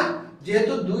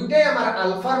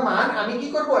মান, আমি কি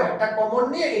করব? একটা কমন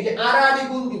নিয়ে এই যে আড়াআড়ি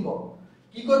গুণ দিব।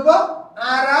 কি করব?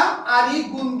 আড়াআড়ি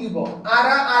গুণ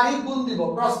দিব,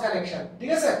 ক্রস কানেকশন।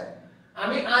 ঠিক আছে,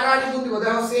 আমি আড়াআড়ি গুণ দিব।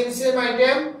 দেখো সেম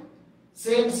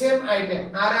আইটেম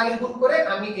আড়াআড়ি গুণ করে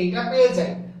আমি এইটা পেয়ে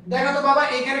যাই। দেখো তো বাবা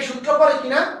এখানে সূত্র পড়ে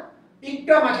কিনা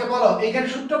একটু আমাকে বলো। এখানে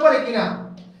সূত্র পড়ে কিনা?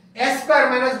 a square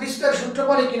minus b square সূত্র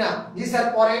পড়ে কিনা? জি স্যার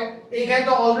পড়ে। এইখানে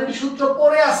তো অলরেডি সূত্র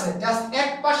পড়ে আছে, জাস্ট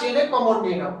এক পাশে এনে কমন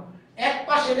নিয়ে নাও।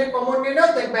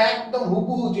 দেখবে একদম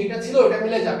হুবহু যেটা ছিল ওটা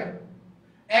মিলে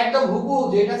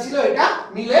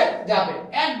যাবে।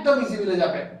 একদম ইজি মিলে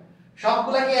যাবে।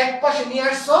 সবগুলাকে এক পাশে নিয়ে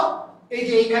আসছো। এই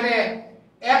যে এইখানে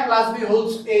a প্লাস b হোল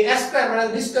এই a square minus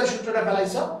b square সূত্রটা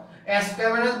ফেলাইছো। a square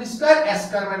minus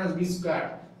b square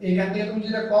এখান থেকে তুমি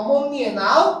যদি কমন নিয়ে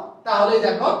নাও তাহলে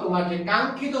দেখো তোমার যে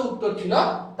কাঙ্ক্ষিত উত্তর ছিল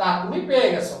তা তুমি পেয়ে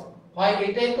গেছো। হয়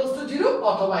এটা ইকুয়ালস টু 0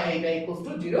 অথবা এটা ইকুয়ালস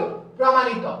টু 0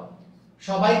 প্রমাণিত।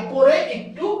 সবাই করে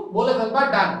একটু বলে ফেলবা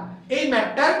ডান। এই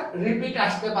ম্যাথটার রিপিট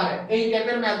আসতে পারে, এই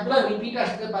টাইপের ম্যাথগুলো রিপিট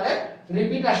আসতে পারে।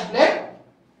 রিপিট আসলে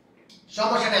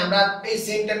সমস্যা নেই, আমরা এই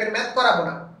সেম টাইপের ম্যাথ করাবো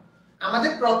না।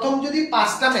 আমাদের প্রথম যদি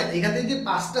 5টা ম্যাথ এখান থেকে যদি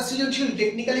 5টা সৃজনশীল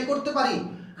টেকনিক্যালি করতে পারি,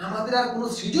 আমাদের আর কোনো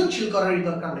সৃজনশীল করার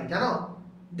দরকার নেই। জানো,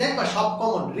 দেখবা সব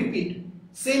কমন রিপিট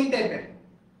সেম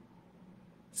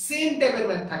টাইপের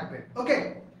ম্যাথ থাকবে। ওকে,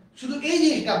 শুধু এই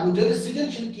জিনিসটা বুঝো যে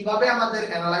সৃজনশীল কিভাবে আমাদের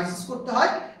অ্যানালাইসিস করতে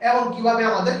হয় এবং কিভাবে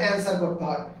আমাদের অ্যানসার করতে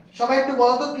হয়। সবাই একটু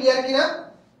বলো তো ক্লিয়ার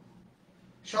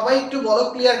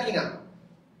কিনা?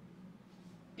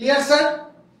 Clear sir?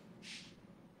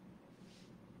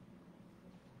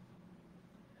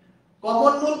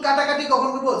 কমন রুল কাটাকাটি কখন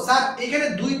করব স্যার? এখানে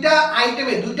দুইটা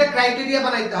আইটেমে দুইটা ক্রাইটেরিয়া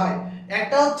বানাইতে হয়।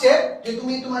 একটা হচ্ছে যে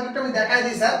তোমাকে একটু আমি দেখাই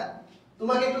দিই স্যার,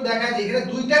 তোমাকে একটু দেখাই দিই। এখানে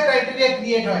দুইটা ক্রাইটেরিয়া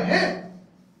ক্রিয়েট হয়। হ্যাঁ,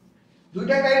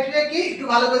 দুইটা ক্রাইটেরিয়া কি একটু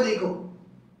ভালো করে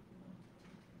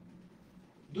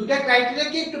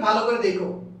দেখো।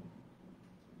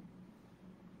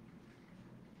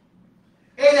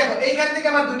 এইখান থেকে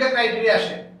আমার দুইটা ক্রাইটেরিয়া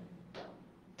আসে,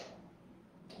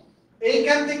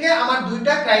 এইখান থেকে আমার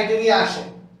দুইটা ক্রাইটেরিয়া আসে।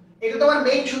 এটা তোমার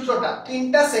মেইন সূত্রটা,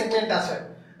 তিনটা সেগমেন্ট আছে।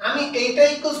 আমি এইটা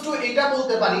ইকুয়ালস টু এইটা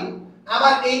বলতে পারি,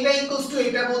 আবার এইটা ইকুয়ালস টু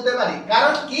এইটা বলতে পারি।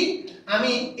 কারণ কি,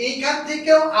 আমি এইখান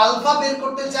থেকেও আলফা বের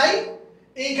করতে চাই,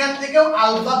 এইখান থেকেও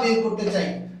আলফা বের করতে চাই।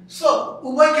 সো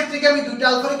উভয় ক্ষেত্রে আমি দুইটা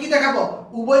আলফাকে কি দেখাবো,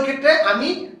 উভয় ক্ষেত্রে আমি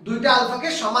দুইটা আলফাকে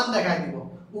সমান দেখাই দিব।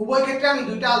 উভয় ক্ষেত্রে আমি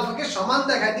দুইটা আলফাকে সমান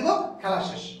দেখাই দিব, খেলা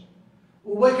শেষ।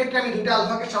 উভয় ক্ষেত্রে আমি দুইটা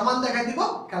আলফাকে সমান দেখাই দিব,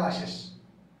 খেলা শেষ।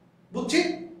 বুঝছি?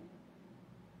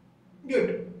 গুড,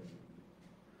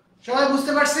 সবাই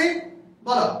বুঝতে পারছি?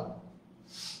 বলো।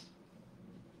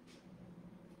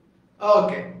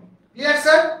 ওকে, ক্লিয়ার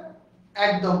স্যার?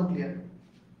 একদম ক্লিয়ার।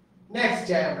 নেক্সট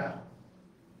যাই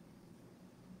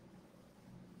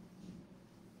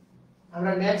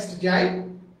আমরা নেক্সট যাই।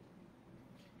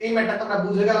 এই ম্যাথটা তোমরা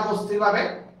বুঝে গেলাম অস্থিরভাবে,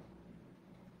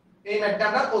 এই ম্যাথটা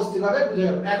আমরা অস্থিরভাবে বুঝে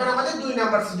গেলাম। এখন আমাদের 2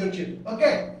 নাম্বার সৃজনশীল। ওকে,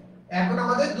 এখন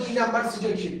আমাদের 2 নাম্বার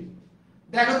সৃজনশীল।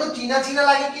 দেখো তো চিনা চিনা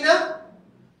লাগে কিনা,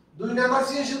 2 নাম্বার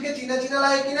সৃজনশীলকে চিনা চিনা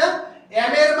লাগে কিনা।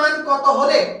 m এর মান কত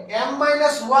হলে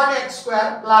m-1x²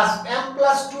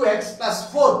 m+2x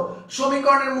 4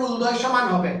 সমীকরণের মূলদ্বয় সমান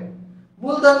হবে?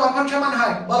 মূলদ্বয় কখন সমান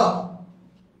হয় বলো,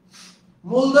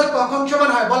 মূলদ্বয় কখন সমান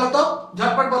হয় বলো তো,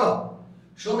 ঝটপট বলো।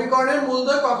 সমীকরণের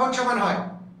মূলদ্বয় কখন সমান হয়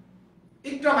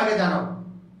একটু আমাকে জানাও।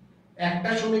 একটা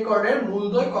সমীকরণের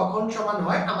মূলদ্বয় কখন সমান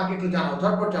হয় আমাকে একটু জানাও,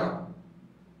 ঝটপট জানাও।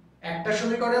 একটা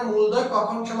সমীকরণের মূলদ্বয়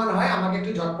কখন সমান হয় আমাকে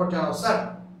একটু ঝটপট জানাও স্যার।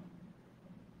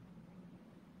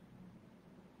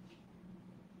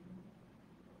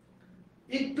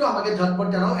 একটু আমাকে ঝটপট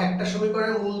জানাও, একটা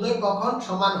সমীকরণের মূলদ্বয় কখন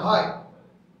সমান হয়।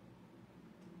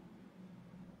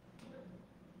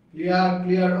 ক্লিয়ার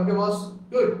ক্লিয়ার, ওকে বস,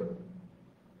 গুড।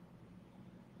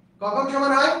 কখন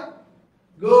সমান হয়?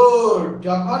 গুড,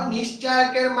 যখন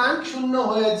নিশ্চয়কের মান শূন্য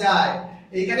হয়ে যায়।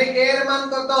 এখানে a এর মান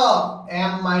কত,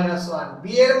 m-1, b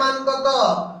এর মান কত,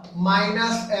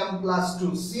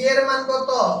 -m+2, c এর মান কত,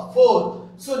 4।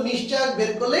 সো নিশ্চয়ক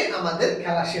বের করলেই আমাদের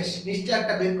খেলা শেষ,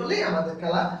 নিশ্চয়কটা বের করলেই আমাদের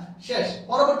খেলা শেষ।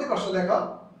 পরবর্তী প্রশ্ন দেখো,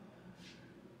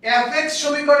 fx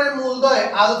সমীকরণের মূলদ্বয়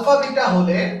আলফা বিটা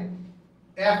হলে,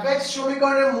 fx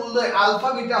সমীকরণের মূলদ্বয় আলফা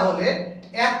বিটা হলে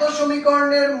এত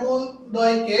সমীকরণের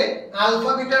মূলদ্বয়কে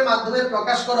আলফা বিটার মাধ্যমে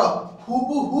প্রকাশ করো।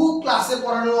 হুবহু ক্লাসে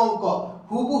পড়ানো অঙ্ক,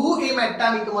 হুবহু এই ম্যাথটা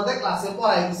আমি তোমাদের ক্লাসে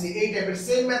পড়াই দিছি, এই টাইপের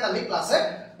সেম ম্যাথ আমি ক্লাসে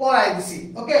পড়াই দিছি।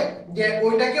 ওকে, যে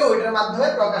ওইটাকে ওইটার মাধ্যমে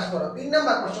প্রকাশ করো। 3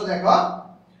 নাম্বার প্রশ্ন দেখো,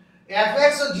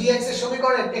 fx ও gx এর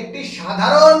সমীকরণের একটি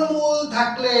সাধারণ মূল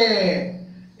থাকলে,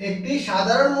 একটি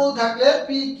সাধারণ মূল থাকলে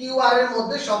PQR এর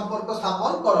মধ্যে সম্পর্ক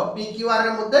স্থাপন করো। PQR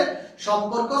এর মধ্যে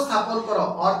সম্পর্ক স্থাপন করো,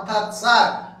 অর্থাৎ স্যার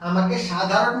আমাকে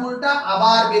সাধারণ মূলটা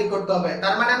আবার বের করতে হবে।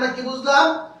 তার মানে আমরা কি বুঝলাম,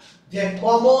 যে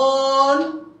কমন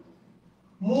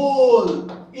মূল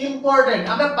ইম্পর্টেন্ট।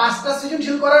 আমরা 5টা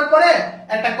সৃজনশীল করার পরে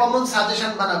একটা কমন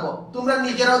সাজেশন বানাবো, তোমরা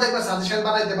নিজেরাও দেখবে সাজেশন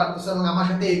বানাইতে পারতেছো এবং আমার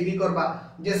সাথে এগ্রি করবা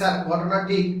যে স্যার ঘটনা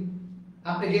ঠিক,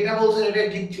 আপনি যেটা বলছেন এটাই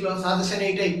ঠিক ছিল, সাজেশন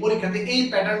এইটাই। পরীক্ষাতে এই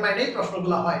প্যাটার্ন মাইনেই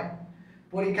প্রশ্নগুলো হয়,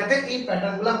 পরীক্ষাতে এই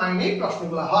প্যাটার্নগুলো মাইনেই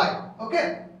প্রশ্নগুলো হয়। ওকে,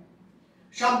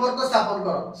 সম্পর্ক স্থাপন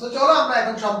করো। সো চলো আমরা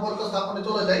এখন সম্পর্ক স্থাপনে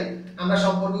চলে যাই, আমরা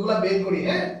সম্পর্কগুলো বের করি।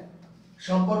 হ্যাঁ,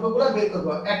 সম্পর্কগুলো বের করব।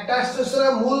 একটা হচ্ছে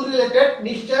মূল রিলেটেড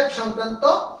নিশ্চয়ক সংক্রান্ত,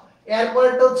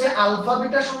 এরপরটা হচ্ছে আলফা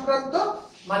বিটা সংক্রান্ত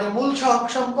মানে মূল সহগ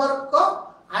সম্পর্ক,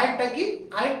 আরেকটা কি,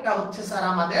 আরেকটা হচ্ছে স্যার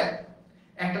আমাদের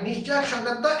একটা নিশ্চয়ক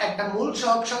সংক্রান্ত, একটা মূল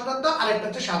সহগ সংক্রান্ত, আরেকটা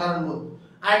হচ্ছে সাধারণ মূল,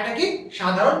 আরেকটা কি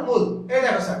সাধারণ মূল। এই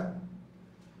দেখো স্যার,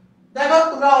 দেখো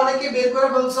তোমরা অনেকে বের করে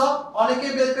ফেলছো, অনেকে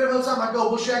বের করে ফেলছো, আমাকে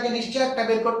অবশ্যই আগে নিশ্চয়কটা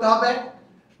বের করতে হবে।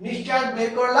 নিশ্চয়ক বের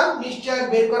করলাম, নিশ্চয়ক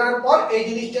বের করার পর এই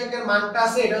যে নিশ্চয়কের মানটা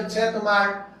আছে এটা হচ্ছে তোমার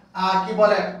কি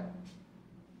বলে,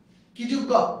 কি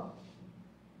যুক্ত,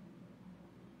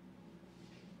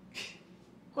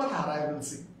 কথা হারাই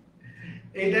বলছি,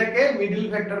 এটাকে মিডল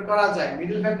ফ্যাক্টর করা যায়।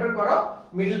 মিডল ফ্যাক্টর করো,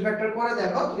 মিডল ফ্যাক্টর করে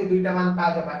দেখো তুমি দুইটা মান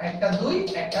পাওয়া যাবে, একটা 2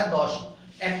 একটা 10,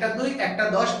 একটা 2 একটা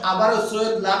 10। আবারও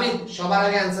সৈয়দ লাবিদ সবার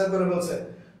আগে অ্যানসার করে ফেলছে,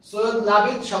 সৈয়দ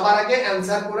লাবিদ সবার আগে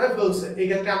অ্যানসার করে ফেলছে। এই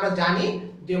ক্ষেত্রে আমরা জানি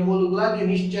যে মূলগুলা যে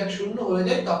নিশ্চয়ক শূন্য হয়ে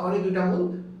যায় তখনই দুইটা মূল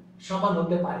সমান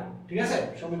হতে পারে, ঠিক আছে,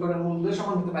 সমীকরণের মূল দুটো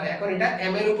সমান হতে পারে। এখন এটা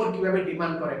m এর উপর কিভাবে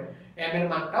ডিমান্ড করে, m এর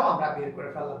মানটাও আমরা বের করে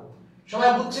ফেললাম। সবাই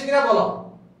বুঝছে কিনা বলো,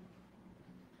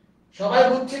 সবাই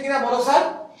বুঝছে কিনা বলো স্যার,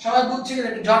 সবাই বুঝছে কিনা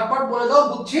একটু ঝটপট বলে দাও,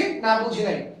 বুঝছি না বুঝি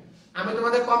নাই। আমি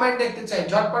তোমাদের কমেন্ট দেখতে চাই,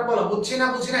 ঝটপট বলো বুঝছি না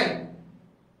বুঝি নাই।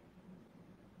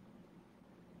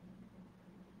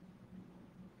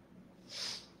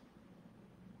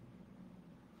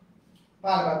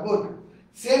 পারবা, গুড।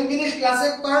 সেম জিনিস ক্লাসে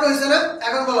করানো হয়েছে না,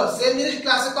 এখন বলো সেম জিনিস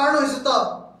ক্লাসে করানো হয়েছে তো,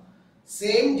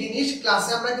 সেম জিনিস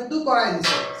ক্লাসে আমরা কিন্তু করাই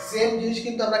দিছি, সেম জিনিস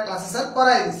কিন্তু আমরা ক্লাসে স্যার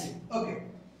করাই দিছি। ওকে,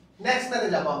 নেক্সট মেথডে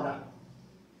যাব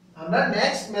আমরা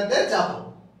নেক্সট মেথডে যাব।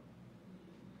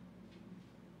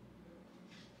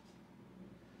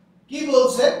 কি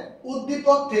বলছে,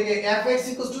 উদ্দীপক থেকে fx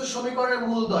সমীকরণের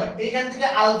মূলদ্বয়, এইখান থেকে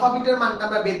আলফা বিটার মানটা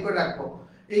আমরা বের করে রাখবো।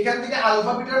 এইখান থেকে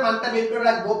আলফা বিটার মানটা বের করে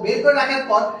রাখবো। বের করে রাখার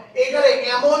পর এইটারে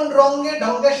এমন রঙে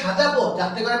ঢঙ্গে সাজাবো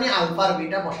যাতে করে আমি আলফা আর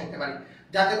বিটা বসাইতে পারি,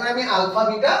 যাতে করে আমি আলফা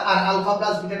বিটা আর আলফা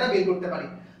প্লাস বিটাটা বের করতে পারি।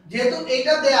 যেহেতু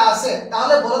এইটা দেয়া আছে,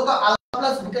 তাহলে বলো তো আলফা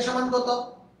প্লাস বিটা সমান কত?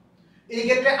 এই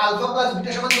ক্ষেত্রে আলফা প্লাস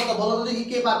বিটা সমান কত বলো তো দেখি,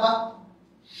 কে পারবা?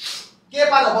 কে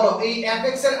পারো বলো? এই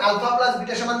fx এর আলফা প্লাস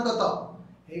বিটা সমান কত?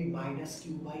 এই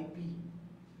 -q/p।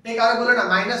 এই কারণে বলে না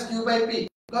 -q/p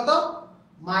কত?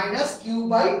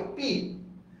 -q/p।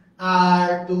 আর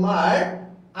তোমার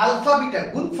আলফা বিটা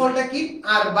গুণফলটা কি?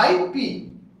 r/p।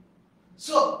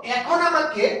 সো এখন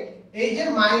আমাকে এই যে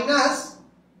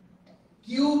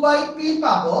 -q/p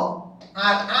পাবো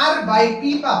আর r/p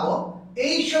পাবো,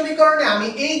 এই সমীকরণে আমি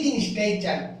এই জিনিসটাই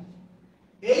চাই।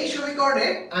 এই সমীকরণে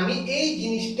আমি এই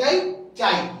জিনিসটাই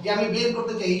চাই যে আমি বের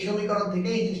করতে চাই। এই সমীকরণ থেকে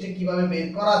এই জিনিসটা কিভাবে বের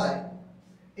করা যায়,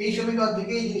 এই সমীকরণ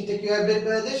থেকে এই জিনিসটা কিভাবে বের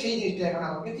করা যায় সেই জিনিসটা এখন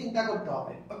আমাকে চিন্তা করতে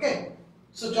হবে। ওকে,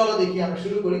 সো চলো দেখি আমরা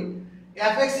শুরু করি।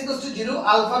 fx 0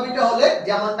 আলফা বিটা হলে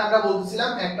যেমনটা আমরা বলছিলাম,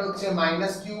 একটা হচ্ছে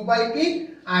 -q/p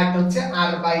আর একটা হচ্ছে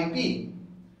r/p।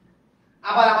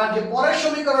 আবার আমার যে পরের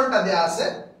সমীকরণটা দেয়া আছে,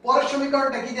 পরের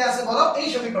সমীকরণটা কি দেয়া আছে বলো? এই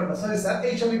সমীকরণটা, সরি স্যার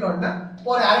এই সমীকরণটা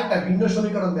পরে আরেকটা ভিন্ন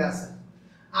সমীকরণ দেয়া আছে,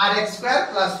 rx²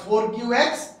 +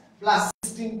 4qx +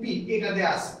 16p এটা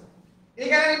দেয়া আছে।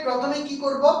 এখানে আমি প্রথমে কি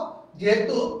করব,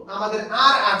 যেহেতু আমাদের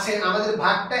r আছে, আমাদের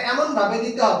ভাগটা এমন ভাবে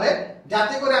দিতে হবে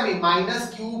যাতে করে আমি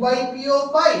 -q/p ও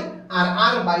পাই আর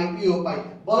r/p ও পাই।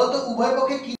 বলো তো উভয়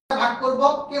পক্ষে কি দ্বারা ভাগ করব?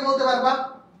 কে বলতে পারবা?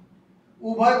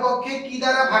 উভয় পক্ষে কি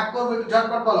দ্বারা ভাগ করব একটু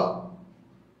ঝটপট বলো।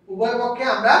 উভয় পক্ষে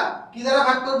আমরা কি দ্বারা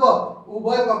ভাগ করব?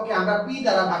 উভয় পক্ষে আমরা p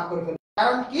দ্বারা ভাগ করে ফেলব।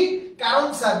 কারণ কি? কারণ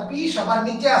স্যার p সবার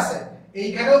নিচে আছে,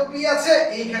 এইখানেও p আছে,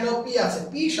 এইখানেও p আছে,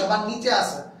 p সবার নিচে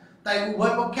আছে, তাই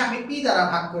উভয় পক্ষে আমি p দ্বারা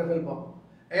ভাগ করে ফেলব।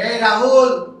 এই রাহুল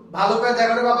ভালো করে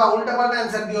দেখো রে বাবা, উল্টা পাল্টা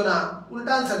অ্যানসার দিও না,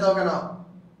 উল্টা অ্যানসার দাও কেন?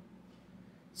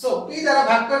 সো p দ্বারা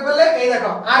ভাগ করে ফেলে এই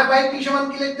দেখো r/p সমান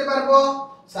কি লিখতে পারবো?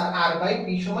 স্যার r/p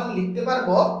সমান লিখতে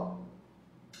পারবো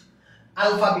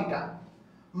আলফা বিটা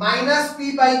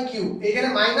 -p/q। এখানে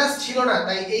মাইনাস ছিল না,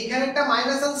 তাই এইখানে একটা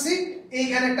মাইনাস আনছি,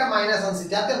 এইখানে একটা মাইনাস আনছি,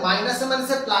 যাতে মাইনাসে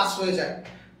মাইনাসে প্লাস হয়ে যায়,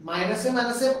 মাইনাসে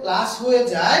মাইনাসে প্লাস হয়ে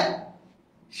যায়,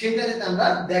 সেটা যাতে আমরা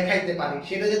দেখাইতে পারি,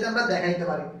 সেটা যাতে আমরা দেখাইতে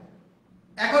পারি।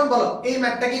 এখন বলো এই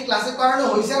ম্যাথটা কি ক্লাসে করানো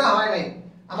হয়েছে না হয় নাই?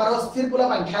 আমার অস্থির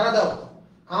পোলাপান সারা দাও,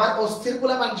 আমার অস্থির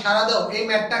পোলাপান সারা দাও, এই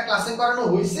ম্যাথটা ক্লাসে করানো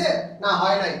হয়েছে না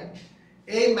হয় নাই?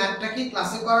 এই ম্যাথটা কি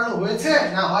ক্লাসে করানো হয়েছে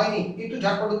না হয়নি? একটু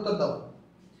ঝটপট উত্তর দাও,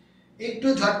 একটু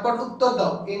ঝটপট উত্তর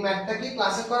দাও। এই ম্যাথটা কি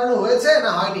ক্লাসে করানো হয়েছে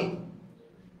না হয়নি?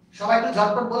 সবাই একটু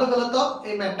ঝটপট বলে ফেলো তো,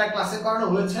 এই ম্যাথটা ক্লাসে করানো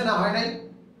হয়েছে না হয় নাই?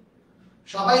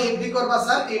 সবাই এগ্রি করবা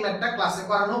স্যার এই ম্যাথটা ক্লাসে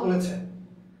করানো হয়েছে?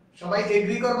 সবাই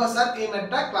এগ্রি করবা স্যার এই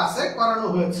ম্যাথটা ক্লাসে করানো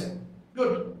হয়েছে?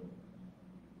 গুড।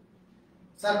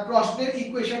 স্যার প্রশ্নের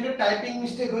ইকুয়েশনের টাইপিং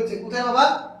মিস্টেক হয়েছে কোথায় বাবা?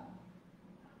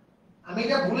 আমি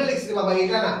এটা ভুলে লিখছি বাবা,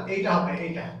 এটা না, এইটা হবে,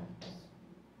 এইটা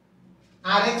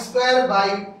rx²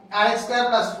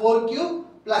 + 4q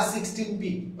 + 16p।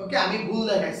 ওকে, আমি ভুল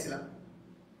দেখাইছিলাম।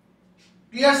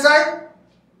 Clear sir?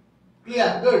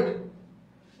 Clear, good.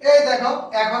 এই দেখো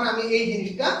এখন আমি এই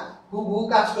জিনিসটা হুবহু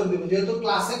কাজ করে দেব, যেহেতু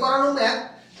ক্লাসে করানো ম্যাথ,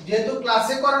 যেহেতু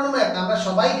ক্লাসে করানো ম্যাথ আমরা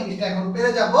সবাই জিনিসটা এখন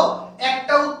পেরে যাব।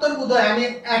 একটা উত্তর বোধহয় আমি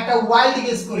একটা ওয়াইল্ড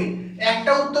গেস করি,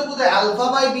 একটা উত্তর বোধহয় α/β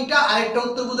আর একটা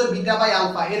উত্তর বোধহয়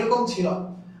β/α এরকম ছিল,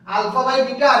 α/β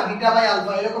আর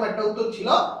β/α এরকম একটা উত্তর ছিল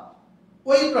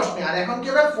ওই প্রশ্নে। আর এখন কি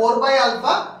হবে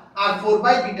 4/α আর 4/β,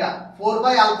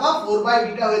 4/α 4/β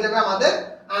হয়ে যাবে আমাদের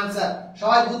आंसर।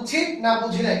 সবাই বুঝছি না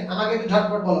বুঝি নাই? আমাকে একটু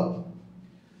ঝটপট বলো,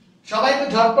 সবাই একটু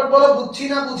ঝটপট বলো বুঝছি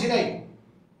না বুঝি নাই?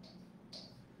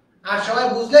 আর সবাই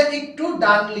বুঝলে একটু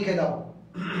ডান লিখে দাও,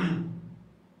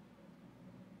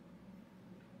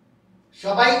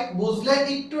 সবাই বুঝলে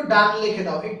একটু ডান লিখে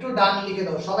দাও, একটু ডান লিখে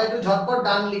দাও, সবাই একটু ঝটপট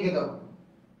ডান লিখে দাও,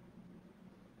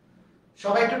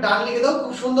 সবাই একটু ডান লিখে দাও।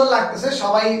 খুব সুন্দর লাগতেছে,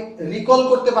 সবাই রিকল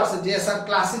করতে পারছে যে স্যার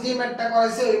ক্লাসে যে ম্যাথটা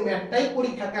করাইছে ওই ম্যাথটাই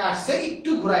পরীক্ষাতে আসছে, একটু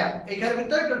ঘুরায় এখানের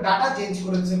ভিতরে একটু ডাটা চেঞ্জ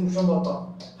করেছে, খুব সম্ভবত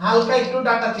হালকা একটু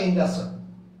ডাটা চেঞ্জ আছে,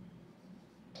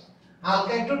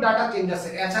 হালকা একটু ডাটা চেঞ্জ আছে,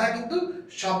 এছাড়া কিন্তু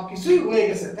সবকিছুই হয়ে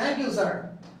গেছে। Thank you sir.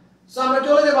 সো আমরা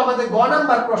চলে যাব আমাদের গ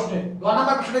নাম্বার প্রশ্নে। গ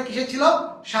নাম্বার প্রশ্নটা কিসের ছিল?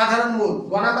 সাধারণ মূল।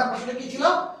 গ নাম্বার প্রশ্নটা কি ছিল?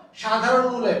 সাধারণ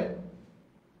মূলের।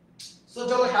 সো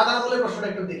চলো সাধারণ মূলের প্রশ্নটা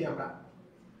একটু দেখি আমরা।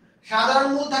 সাধারণ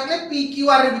মূল থাকলে পি কিউ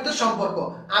আর এর ভিতর সম্পর্ক,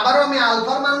 আবারও আমি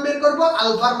আলফার মান বের করব,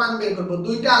 আলফার মান বের করব,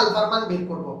 দুইটা আলফার মান বের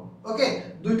করব। ওকে,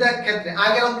 দুইটা ক্ষেত্রে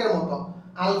আগের অঙ্কের মতো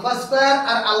আলফা স্কয়ার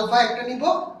আর আলফা একটা নিব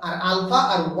আর আলফা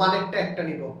আর 1 একটা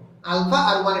নিব, আলফা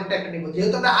আর 1 একটা নিব।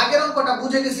 যেহেতু আমরা আগের অঙ্কটা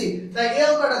বুঝে গেছি তাই এই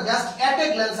অঙ্কটা জাস্ট এট এ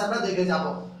গ্ল্যান্স আমরা দেখে যাব।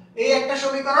 এই একটা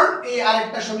সমীকরণ, এই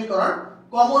আরেকটা সমীকরণ,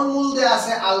 কমন মূল দেয়া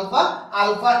আছে আলফা,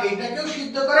 আলফা এইটাকেও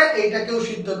সিদ্ধ করে এইটাকেও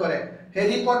সিদ্ধ করে।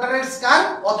 হ্যারি পটারের স্কয়ার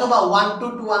অথবা 1 to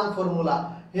 1 ফর্মুলা,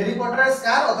 হ্যারি পটারের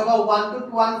স্কয়ার অথবা 1 to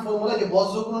 1 ফর্মুলা যে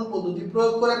বজ্রগুণন পদ্ধতি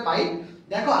প্রয়োগ করে পাই।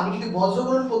 দেখো আমি যদি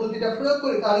বজ্রগুণন পদ্ধতিটা প্রয়োগ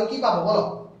করি তাহলে কি পাবো বলো?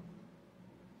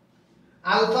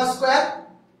 Alpha square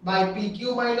by pq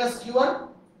minus q1,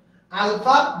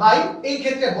 alpha by, এই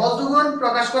ক্ষেত্রে বজ্রগুণন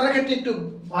প্রকাশ করার ক্ষেত্রে একটু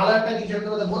ভালো একটা জিনিস আমি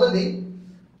তোমাদের বলে দেই।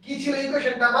 কি ছিল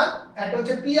ইকুয়েশনটা আমার? একটা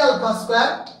হচ্ছে p alpha square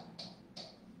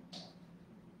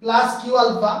plus q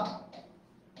alpha,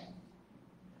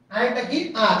 আর এটা কি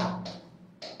r,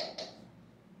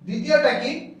 দ্বিতীয়টা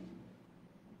কি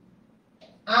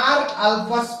r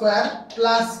alpha square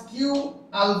plus q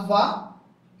alpha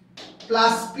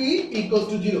plus p equal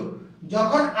to 0।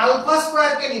 যখন আলফা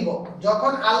স্কয়ার কে নিব,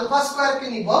 যখন আলফা স্কয়ার কে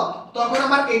নিব তখন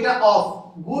আমার এটা অফ,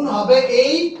 গুণ হবে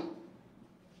এই,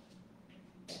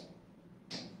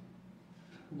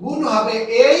 গুণ হবে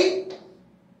এই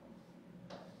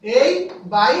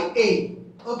বাই এই,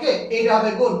 ওকে, এইটা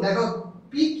হবে গুণ। দেখো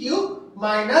pq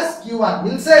মাইনাস q1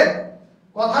 মিলছে?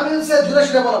 কথা মিলছে? জোরে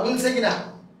সোরে বলো মিলছে কিনা,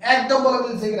 একদম বলো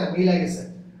মিলছে কিনা, মিলে গেছে।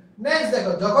 নেক্সট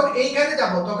দেখো যখন এইখানে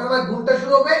যাব তখন আমার গুণটা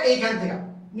শুরু হবে এইখান থেকে,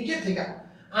 নিচে থেকে,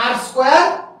 r square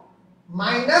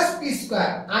minus p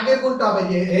square, আগের গুণটা হবে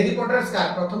যে হ্যারি পটার স্কয়ার,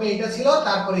 প্রথমে এইটা ছিল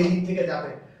তারপরে এই দিক থেকে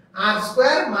যাবে r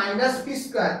square minus p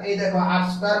square, এই দেখো r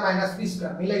square minus p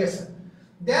square মিলে গেছে।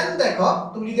 দেন দেখো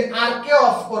তুমি যদি r কে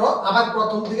অফ করো আবার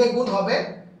প্রথম থেকে গুণ হবে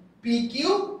pq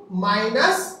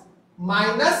minus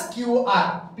minus qr,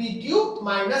 pq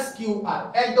minus qr,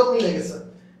 একদম মিলে গেছে,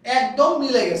 একদম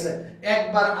মিলে গেছে।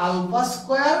 একবার আলফা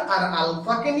স্কয়ার আর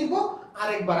আলফা কে নিব আর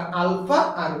একবার আলফা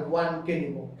আর 1 কে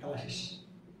নিব, খেলা শেষ,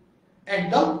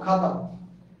 একদম খতম,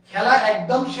 খেলা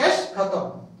একদম শেষ, খতম।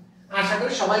 আশা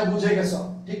করি সবাই বুঝে গেছো,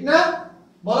 ঠিক না?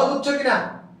 বলো বুঝছো কিনা?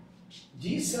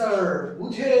 জি স্যার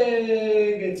বুঝে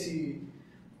গেছি।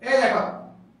 এই দেখো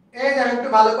একটু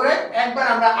ভালো করে, একবার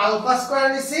আমরা আলফা স্কয়ার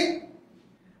নিছি,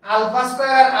 আলফা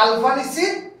স্কয়ার আর আলফা নিছি,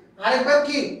 আরেকবার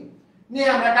কি নিয়ে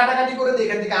আমরা কাটাকাটি করে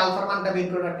দেখে থেকে আলফার মানটা বের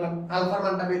করে রাখলাম, আলফার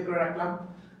মানটা বের করে রাখলাম।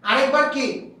 আরেকবার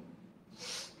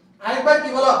কি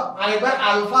বলো? আরেকবার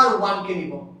আলফা আর 1 কে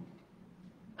নিব,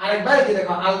 আরেকবার এই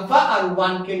দেখো আলফা আর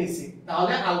 1 কে নিছি,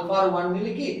 তাহলে আলফা আর 1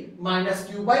 নিলে কি minus q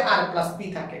by r plus p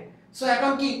থাকে। সো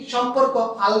এখন কি সম্পর্ক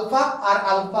আলফা আর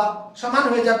আলফা সমান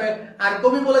হয়ে যাবে, আর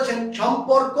কবি বলেছেন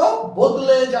সম্পর্ক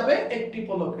বদলে যাবে একটি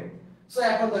পলকে। সো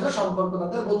এখন দেখো সম্পর্ক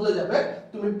তাদের বদলে যাবে,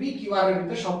 তুমি p q r এর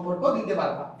ভিতরে সম্পর্ক দিতে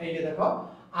পারবা। এই যে দেখো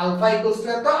আলফা ইকুয়ালস টু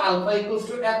এত, আলফা ইকুয়ালস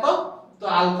টু এত, তো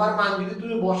আলফার মান যদি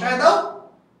তুমি বসায় দাও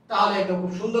তাহলে এটা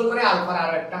খুব সুন্দর করে আলফার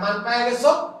আরো একটা মান পেয়ে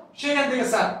গেছো। সেখান থেকে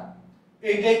স্যার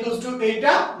এইটা ইকুয়ালস টু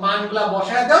এইটা, মানগুলা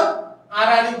বসায় দাও আর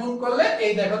আর গুণ করলে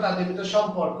এই দেখো তাদের ভিতর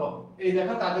সম্পর্ক, এই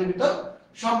দেখো তাদের ভিতর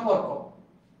সম্পর্ক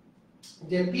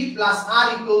যে p plus r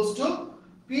equals to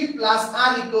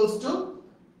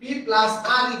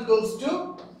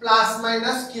plus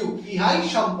minus q, ইহাই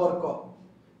সম্পর্ক,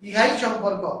 ইহাই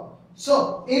সম্পর্ক। সো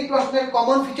এই প্রশ্নের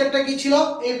কমন ফিচারটা কি ছিল?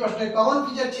 এই প্রশ্নের কমন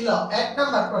ফিচার ছিল এক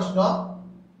নাম্বার প্রশ্ন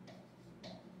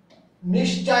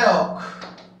নিশ্চয়ক,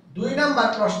 দুই নাম্বার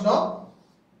প্রশ্ন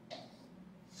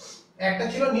একটা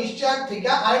ছিল নিশ্চয়ক থেকে,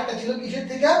 আরেকটা ছিল কিসের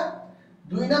থেকে?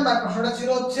 দুই নাম্বার প্রশ্নটা ছিল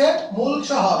হচ্ছে মূল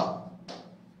শহর,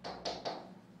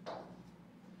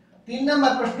 তিন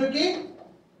নাম্বার প্রশ্ন কি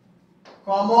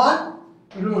কমন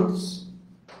রুটস।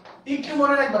 একটু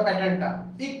মনে রাখবা প্যাটার্নটা,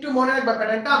 একটু মনে রাখবা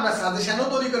প্যাটার্নটা, আমরা সাজেশনও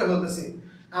তৈরি করে বলতেছি,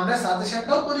 আমরা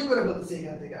সাজেশনটাও তৈরি করে বলতেছি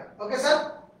এখান থেকে। ওকে স্যার,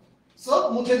 সো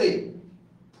মুছে দেই,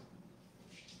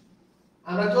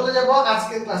 আমরা চলে যাব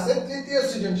আজকের ক্লাসের তৃতীয়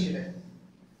সৃজনশীলে।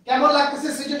 কেমন লাগতেছে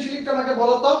সৃজনশীলটা আমাকে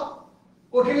বলো তো?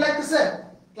 কঠিন লাগতেছে?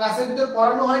 ক্লাসের ভিতর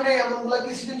পড়ানো হয় নাই এমনগুলো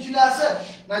কি সৃজনশীল আছে,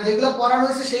 না যেগুলো পড়ানো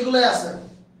হয়েছে সেগুলোই আছে?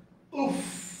 উফ,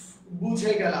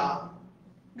 বুঝে গেলাম,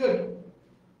 গুড।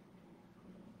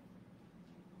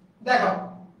 দেখো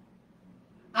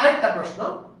আরেকটা প্রশ্ন,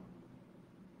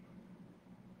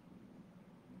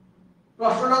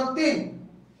 প্রশ্ন নং 3,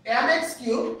 mx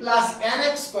cube plus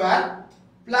nx square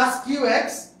plus qx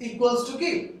equals to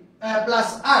কি প্লাস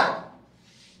r,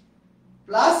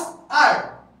 প্লাস r।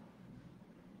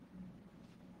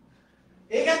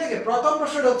 এখান থেকে প্রথম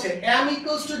প্রশ্নটা হচ্ছে m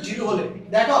ইকুয়ালস টু 0 হলে,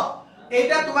 দেখো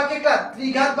এটা তোমাকে একটা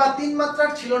ত্রিঘাত বা তিন মাত্রার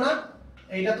ছিল না,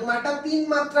 এটা তোমার একটা তিন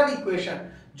মাত্রার ইকুয়েশন।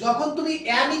 যখন তুমি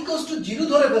m ইকুয়ালস টু 0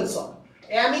 ধরে ফেলছো,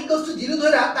 m ইকুয়ালস টু 0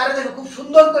 ধরে তারে দেখো খুব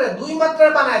সুন্দর করে দুই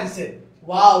মাত্রার বানায় দিয়েছে।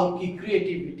 ওয়াও, কি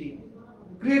ক্রিয়েটিভিটি,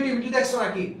 ক্রিয়েটিভিটি দেখছো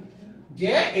নাকি?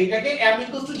 যে এইটাকে m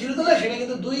 = 0 দিলে সেটা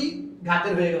কিন্তু 2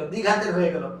 ঘাতের হয়ে গেল, দ্বিঘাতের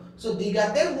হয়ে গেল। সো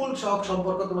দ্বিঘাতের মূল সহগ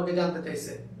সম্পর্ক তোমাকে জানতে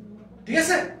চাইছে, ঠিক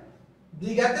আছে?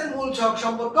 দ্বিঘাতের মূল সহগ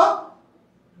সম্পর্ক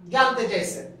জানতে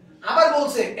চাইছে। আবার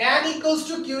বলছে n =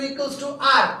 q =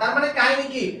 r, তার মানে কাহিনী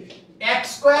কি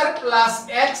x² +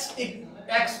 x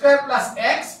x² +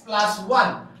 x + 1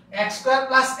 x²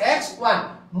 + x 1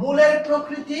 মূলের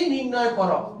প্রকৃতি নির্ণয়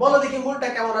করো। বলো দেখি মূলটা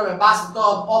কেমন হবে,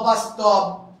 বাস্তব, অবাস্তব,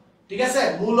 ঠিক আছে,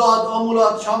 মূলদ,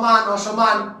 অমূলদ, সমান,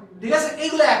 অসমান, ঠিক আছে?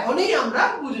 এগুলো এখনই আমরা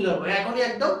বুঝে যাব, এখনই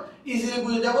একদম ইজিলি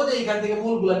বুঝে যাব যে এখান থেকে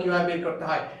মূলগুলো কিভাবে বের করতে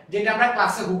হয়, যেটা আমরা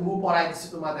ক্লাসে হুবহু পড়াই দিছি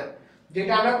তোমাদের,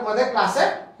 যেটা আমরা তোমাদের ক্লাসে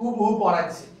হুবহু পড়াই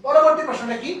দিছি। পরবর্তী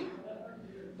প্রশ্নটা কি?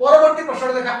 পরবর্তী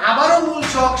প্রশ্নটা দেখো, আবারও মূল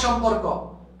সহগ সম্পর্ক,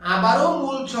 আবারও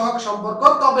মূল সহগ সম্পর্ক,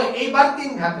 তবে এইবার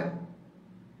 3 ঘাতের,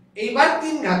 এইবার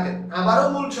 3 ঘাতের, আবারও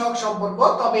মূল সহগ সম্পর্ক,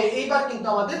 তবে এইবার কিন্তু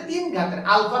আমাদের 3 ঘাতের,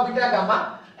 আলফা, বিটা, গামা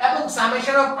এবং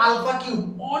সামেশন অফ আলফা কিউব।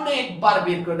 অনেকবার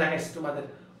বের করে দেখাইছি তোমাদের,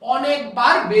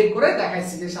 অনেকবার বের করে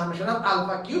দেখাইছি যে সামেশন অফ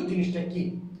আলফা কিউব জিনিসটা কি।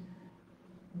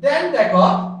 দেন দেখো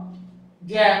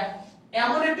যে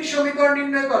এমন একটি সমীকরণ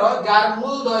নির্ণয় করো যার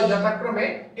মূলদ্বয় যথাক্রমে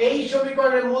এই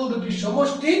সমীকরণের মূল দুটির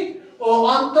সমষ্টি ও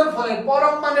অন্তরফলের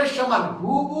পরম মানের সমান।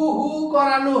 হুবহু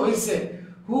করানো হয়েছে,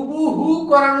 হুবহু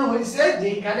করানো হয়েছে,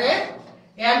 যেখানে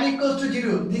m =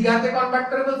 0 দ্বিঘাতে কনভার্ট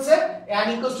করে বলছে n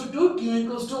 = 2 q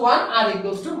 = 1 r =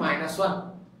 -1।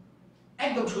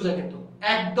 একদম সোজা, কিন্তু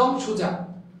একদম সোজা।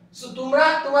 সো তোমরা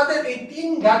তোমাদের এই 3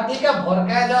 ঘাত দিকে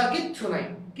ভরকায় যাওয়ার কিচ্ছু নাই,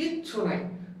 কিচ্ছু নাই।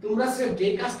 তোমরা সির্ফ যে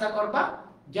কাজটা করবা,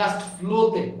 জাস্ট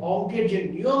ফ্লোতে অঙ্কের যে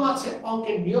নিয়ম আছে,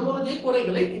 অঙ্কের নিয়ম অনুযায়ী করে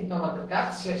গেলেই কিন্তু আমাদের কাজ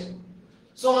শেষ।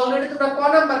 সো অলরেডি তোমরা ক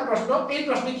নাম্বার প্রশ্ন, এই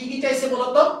প্রশ্নে কি কি চাইছে বলো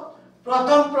তো?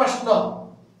 প্রথম প্রশ্ন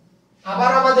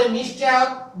আবার আমাদের নিশ্চয়ক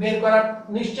বের করার,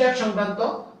 নিশ্চয়ক সংক্রান্ত।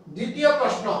 দ্বিতীয়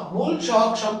প্রশ্ন মূল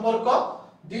সহগ সম্পর্ক,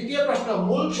 দ্বিতীয় প্রশ্ন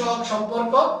মূল সহগ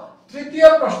সম্পর্ক। তৃতীয়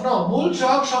প্রশ্ন মূল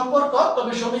সহগ সম্পর্ক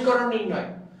তবে সমীকরণ নির্ণয়,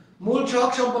 মূল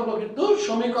সহগ সম্পর্ক কিন্তু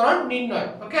সমীকরণ নির্ণয়।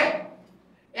 ওকে,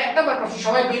 এক নাম্বার প্রশ্ন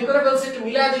সবাই বের করে ফেলছে, একটু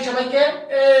মিলাই দিই সবাইকে।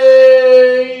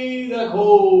 এই দেখো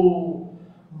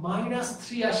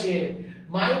 -3 আসে,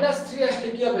 -3 আসলে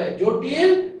কি হবে? জটিল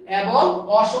এবং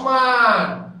অসমান,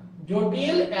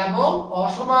 জটিল এবং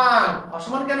অসমান।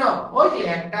 অসমান কেন? ওই যে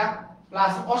একটা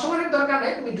প্লাস, অসমানের দরকার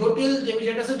নেই, তুমি জটিল যে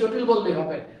বিষয়টা আছে জটিল বললেই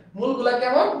হবে। মূলগুলা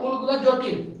কেমন? মূলগুলা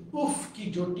জটিল। উফ কি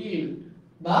জটিল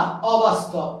বা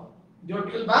অবাস্তব,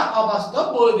 জটিল বা অবাস্তব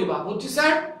বলে দিবা, বুঝছি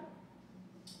স্যার?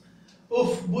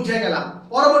 উফ, বুঝে গেলাম।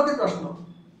 পরবর্তী প্রশ্ন,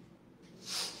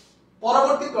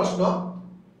 পরবর্তী প্রশ্ন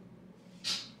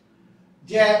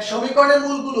যে সমীকরণের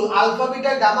মূলগুলো আলফা,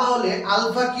 বিটা, গামা হলে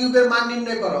আলফা কিউবের মান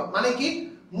নির্ণয় করো। মানে কি?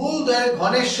 মূল দ্বয়ের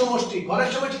ঘনের সমষ্টি, ঘনের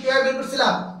সমষ্টি কিভাবে বের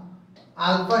করছিলাম?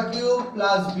 Alpha cube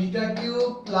plus beta cube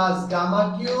plus gamma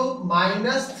cube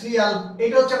minus 3 alpha,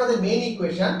 এটা হচ্ছে আমাদের মেইন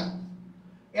ইকুয়েশন।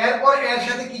 এরপর এর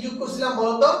সাথে কি যোগ করছিলাম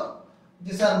বলতো?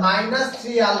 যে sir minus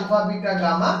 3 alpha beta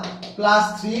gamma plus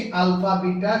 3 alpha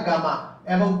beta gamma.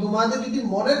 এবং তোমাদের যদি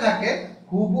মনে থাকে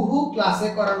হুবহু ক্লাসে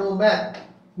করানো ম্যাথ,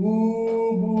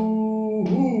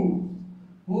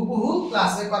 হুবহু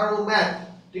ক্লাসে করানো ম্যাথ,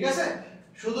 ঠিক আছে?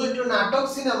 শুধু একটু নাটক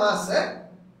সিনেমা আছে,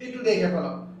 একটু দেখে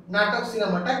ফেলো নাটক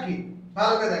সিনেমাটা কি,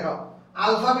 ভালো করে দেখো।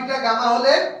 আলফা বিটা গামা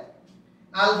হলে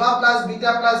আলফা প্লাস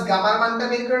বিটা প্লাস গামার মানটা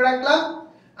বের করে রাখলাম,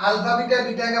 alpha beta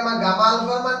beta gamma gamma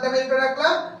আলফার মানটা বের করে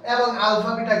রাখলাম, এবং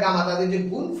আলফা বিটা গামা তাদের যে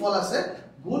গুণফল আছে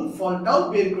গুণফলটাও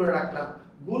বের করে রাখলাম,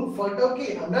 গুণফলটাও কি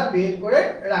আমরা বের করে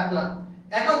রাখলাম।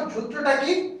 এখন সূত্রটা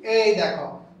কি? এই দেখো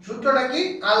সূত্রটা কি?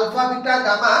 Alpha beta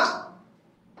gamma,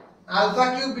 alpha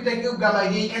cube beta cube gamma,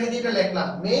 এইখানে যেটা লিখলাম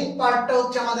মেইন পার্টটা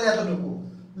হচ্ছে আমাদের এতটুকু,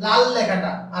 লাল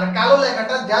লেখাটা, আর কালো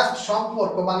লেখাটা জাস্ট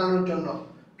সম্পর্ক বানানোর জন্য,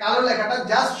 কালো লেখাটা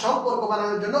জাস্ট সম্পর্ক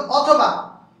বানানোর জন্য, অথবা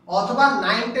অথবা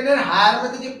 9 10 এর হায়ার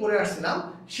ম্যাথে যে পড়ে আসছিলাম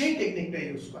সেই টেকনিকটা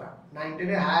ইউজ করা, 9 10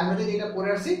 এর হায়ার ম্যাথে যেটা পড়ে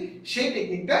আসছি সেই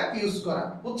টেকনিকটা ইউজ করা,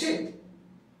 বুঝছি?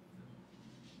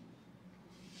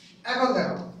 এখন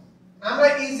দেখো আমরা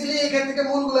ইজিলি এখান থেকে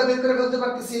মূলগুলো বের করে ফেলতে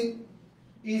পারতেছি,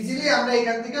 ইজিলি আমরা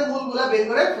এখান থেকে মূলগুলো বের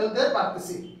করে ফেলতে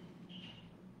পারতেছি,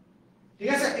 ঠিক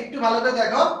আছে? একটু ভালো করে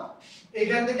দেখো,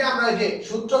 এখান থেকে আমরা এই যে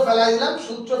সূত্র ফেলাই দিলাম,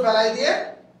 সূত্র ফেলাই দিয়ে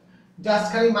জাস্ট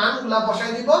খালি মানগুলা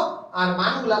বসাই দিব, আর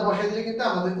মানগুলা বসাই দিলে কিন্তু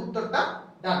আমাদের উত্তরটা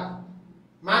ডান,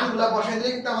 মানগুলা বসাই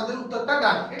দিলে কিন্তু আমাদের উত্তরটা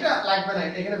ডান। এটা লাগবে না,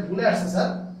 এটা এখানে ভুলে আসছে স্যার,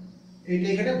 এটা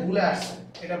এখানে ভুলে আসছে,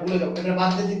 এটা ভুলে যাও, এটা বাদ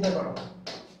দিয়ে চিন্তা করো।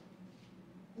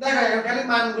 দেখো এখানে খালি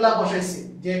মানগুলা বসাইছি,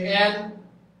 যে n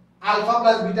alpha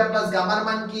plus beta plus গামার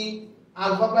মান কি,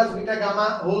 alpha plus beta gamma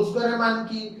whole স্কয়ারের মান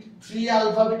কি, 3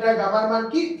 আলফা বিটা গামার মান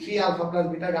কি, 3 আলফা প্লাস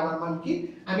বিটা গামার মান কি।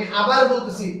 আমি আবার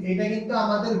বলতেছি এটা কিন্তু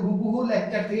আমাদের হুবহু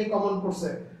লেকচার থেকে কমন করছে,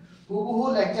 হুবহু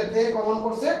লেকচার থেকে কমন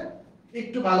করছে।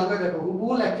 একটু ভালো করে দেখো,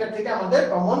 হুবহু লেকচার থেকে আমাদের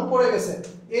কমন পড়ে গেছে।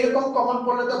 এরকম কমন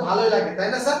পড়লে তো ভালোই লাগে, তাই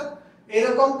না স্যার?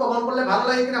 এরকম কমন পড়লে ভালো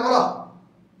লাগে কিনা বলো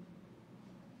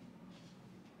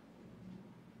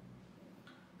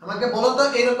আমাকে, বলো তো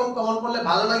এরকম কমন পড়লে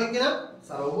ভালো লাগে কিনা?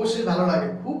 স্যার অবশ্যই ভালো লাগে,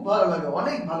 খুব ভালো লাগে,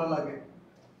 অনেক ভালো লাগে,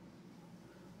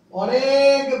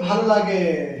 অনেক ভালো লাগে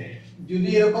যদি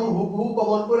এরকম হুবহু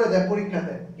কমন করে দেয়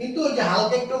পরীক্ষাতে। কিন্তু ওই যে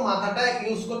হালকা একটু মাথাটা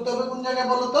ইউজ করতে হবে কোন জায়গায়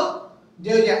বলো তো, যে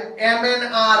ওই যে এম এন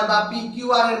আর বা পি কিউ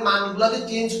আর এর মানগুলো যে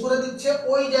চেঞ্জ করে দিচ্ছে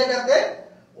ওই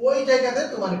জায়গাতে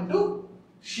তোমার একটু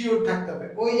শিওর থাকতে হবে,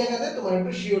 ওই জায়গাতে তোমার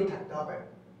একটু শিওর থাকতে হবে।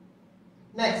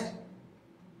 নেক্সট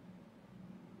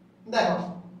দেখো,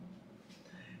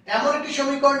 এমন একটি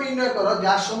সমীকরণ নির্ণয় করো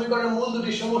যার সমীকরণের মূল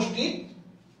দুটি সমষ্টি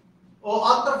ও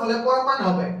অন্তরফলে পরমাণ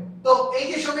হবে। তো এই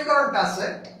যে সমীকরণটা আছে,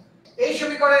 এই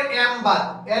সমীকরণের m বাদ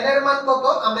n এর মান কত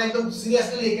আমরা একদম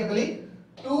সিরিয়াসলি লিখে ফেলি,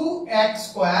 2x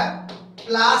square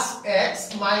plus x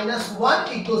minus 1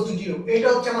 equals to 0। এটা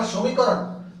হচ্ছে আমার সমীকরণ।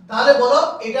 তাহলে বলো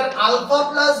এটার আলফা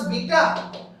প্লাস বিটা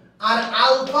আর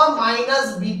আলফা মাইনাস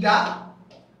বিটা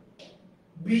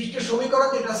বিশিষ্ট সমীকরণ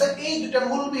যেটা আছে, এই দুটো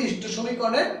মূল বিশিষ্ট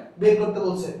সমীকরণের বের করতে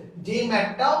বলছে, যে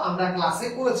ম্যাথটাও আমরা ক্লাসে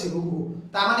করেছি হুবহু।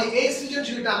 তার মানে এই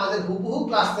সৃজনশীলটা আমাদের হুবহু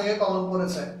ক্লাস থেকে কমন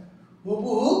পড়েছে,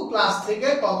 হুবহু ক্লাস থেকে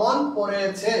কমন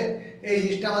পড়েছে, এই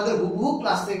জিনিসটা আমাদের হুবহু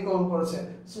ক্লাস থেকে কমন পড়েছে।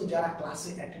 সো যারা ক্লাসে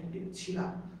অ্যাটেনটিভ ছিল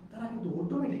তারা কিন্তু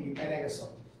অটোমেটিকলি পেরে গেছো,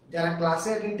 যারা ক্লাসে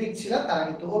অ্যাটেনটিভ ছিল তারা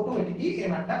কিন্তু অটোমেটিকলি এই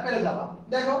ম্যাথটা পেরে যাবে।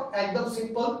 দেখো একদম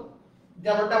সিম্পল,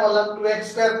 যেমনটা বললাম 2x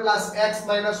square plus x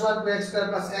minus 1, 2x square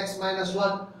plus x minus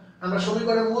 1। আমরা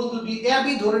সমীকরণের মূল দুটি a b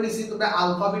ধরে নিছি, তোমরা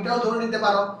আলফা বিটাও ধরে নিতে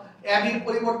পারো, a b এর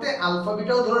পরিবর্তে আলফা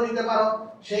বিটাও ধরে নিতে পারো।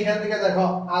 সেইখান থেকে দেখো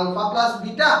আলফা প্লাস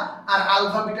বিটা আর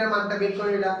আলফা বিটার মানটা বের করে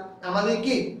নিলাম। আমাদের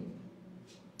কি,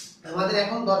 আমাদের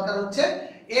এখন দরকার হচ্ছে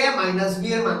a মাইনাস b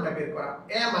এর মানটা বের করা,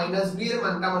 a মাইনাস b এর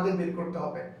মানটা আমাদের বের করতে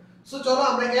হবে। সো চলো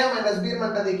আমরা a মাইনাস b এর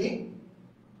মানটা দেখি।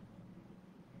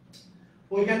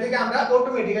 ওইখান থেকে আমরা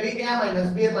অটোমেটিক্যালি a মাইনাস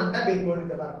b এর মানটা বের করে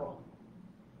নিতে পারবো।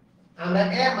 আমরা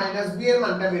a মাইনাস b এর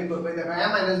মানটা বের করব। দেখো a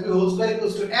minus b whole square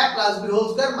equals to a plus b whole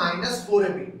square minus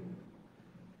 4ab।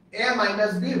 a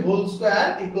minus b whole square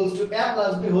equals to a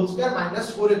plus b whole square minus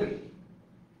 4ab।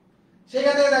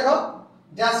 সেখান থেকে দেখো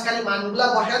just খালি মানগুলা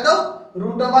বসায় দাও,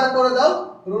 রুট ওভার করে দাও,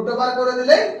 root over করে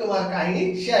দিলে তোমার কাহিনী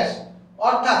শেষ।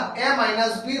 অর্থাৎ a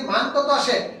মাইনাস b এর মান কত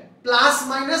আসে, প্লাস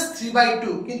মাইনাস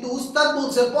 3/2। কিন্তু উস্তাদ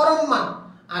বলছে পরম মান,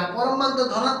 আর পরম মান তো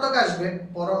ধনাত্মক আসবে,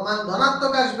 পরম মান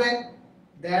ধনাত্মক আসবে।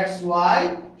 দ্যাটস ওয়াই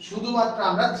শুধুমাত্র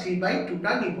আমরা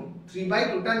 3/2টা নিব,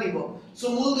 3/2টা নিব। সো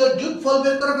মূলদের যোগফল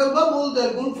বের করে ফেলবো, মূলদের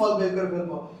গুণফল বের করে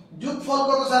ফেলবো। যোগফল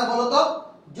কত স্যার বলো তো,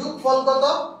 যোগফল কত,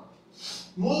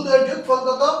 মূলদের যোগফল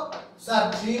কত স্যার?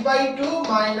 3/2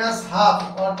 মাইনাস হাফ,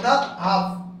 অর্থাৎ হাফ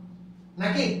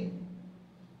নাকি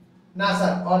না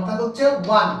স্যার, অর্থাৎ হচ্ছে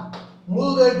 1।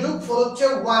 মূলদের যোগফল হচ্ছে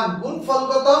 1, গুণফল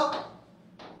কত,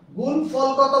 গুণফল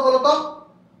কত বলো তো?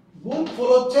 গুণফল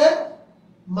হচ্ছে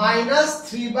মাইনাস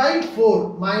 3/4,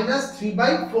 মাইনাস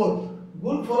 3/4,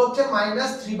 গুণফল হচ্ছে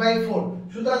মাইনাস 3/4।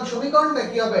 সুতরাং সমীকরণটা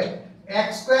কি হবে, x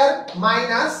square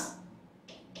minus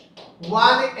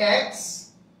 1x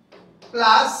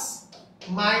plus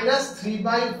minus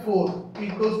 3/4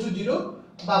 equals to 0,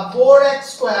 বা 4x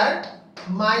square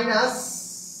minus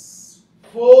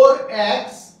 4x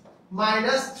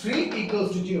minus 3 equals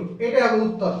to 0। এটা হবে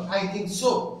উত্তর, আই থিংক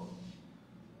সো।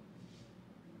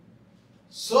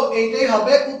 সো এইটাই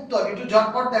হবে উত্তর। একটু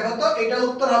ঝটপট দেখো তো এটা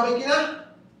উত্তর হবে কিনা।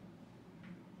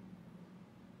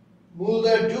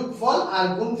 মূলদের যোগফল আর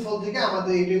গুণফল থেকে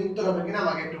আমাদের এইটাই উত্তর হবে কিনা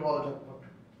আমাকে একটু বলো ঝটপট।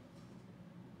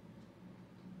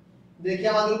 দেখি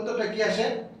আমাদের উত্তরটা কি আসে।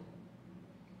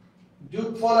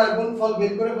 যোগফল আর গুণফল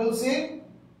বের করে ফেলছি,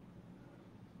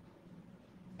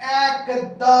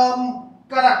 একদম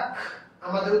কারেক্ট,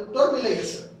 আমাদের উত্তর মিলে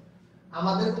গেছে।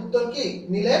 আমাদের উত্তর কি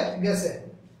মিলে গেছে,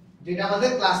 যেটা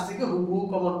আমাদের ক্লাস থেকে হুবহু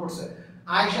কমন পড়ছে।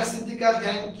 Ayesha Siddika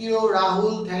thank you,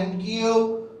 Rahul thank you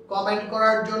comment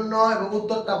করার জন্য এবং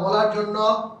উত্তরটা বলার জন্য।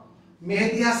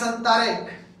 মেহেদি হাসান তারেক,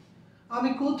 আমি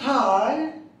কোথায়,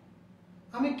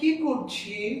 আমি কি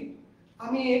করছি,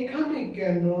 আমি এখানে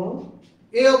কেন,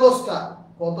 এই অবস্থা।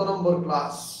 কত নম্বর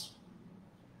ক্লাস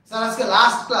স্যার? আজকে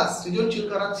লাস্ট ক্লাস, সৃজনশীল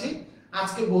করাচ্ছি।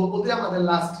 আজকে বহুপদী আমাদের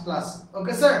লাস্ট ক্লাস।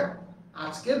 ওকে স্যার,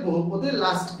 আজকে বহুপদী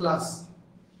লাস্ট ক্লাস।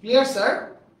 Clear sir?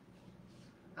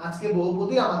 আজকে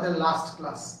বহুপদী আমাদের লাস্ট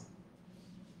ক্লাস।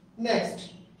 নেক্সট।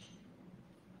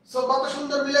 সো কত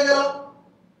সুন্দর মিলে গেল,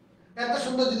 এত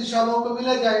সুন্দর যদি সব অঙ্ক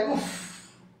মিলে যায়, উফ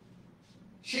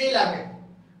সেই লাগে।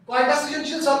 কয়টা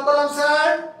সৃজনশীল সলভ করলাম স্যার?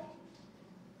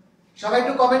 সবাই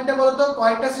একটু কমেন্টে বলো তো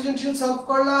কয়টা সৃজনশীল সলভ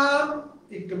করলাম,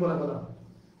 একটু বলে বলো।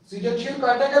 সৃজনশীল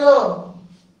কয়টা গেল?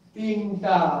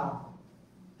 3টা।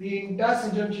 তিনটা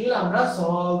সৃজনশীল আমরা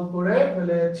সলভ করে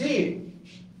ফেলেছি,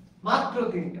 মাত্র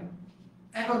তিনটা।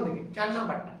 এখন দেখি 4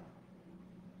 নাম্বারটা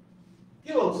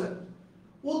কি বলছে।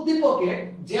 উদ্দীপকে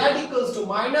z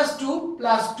 -2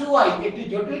 + 2i একটি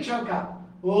জটিল সংখ্যা।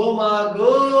 ও মা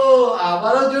গো,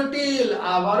 আবারও জটিল,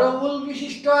 আবারও মূল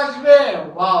বিশিষ্ট আসবে।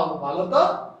 ওয়াও, ভালো তো।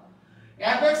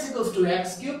 fx =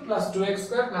 x³ +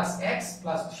 2x² + x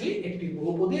 + 3 একটি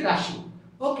বহুপদী রাশি।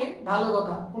 ওকে, ভালো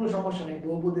কথা, কোনো সমস্যা নেই,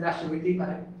 বহুপদী রাশি হইতেই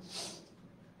পারে।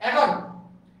 এখন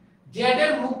z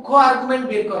এর মুখ্য আর্গুমেন্ট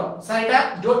বের করো। স্যার এটা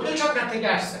জটিল সংখ্যা থেকে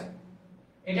আসছে,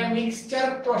 এটা মিক্সচার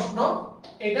প্রশ্ন,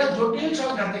 এটা জটিল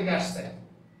সংখ্যা থেকে আসছে,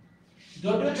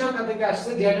 জটিল সংখ্যা থেকে আসছে।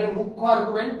 z এর মুখ্য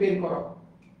আর্গুমেন্ট বের করো।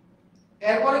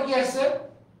 এরপরে কি আসছে,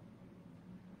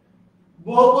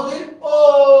 বহুপদীর ও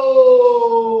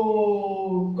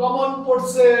কমন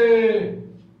পড়ছে।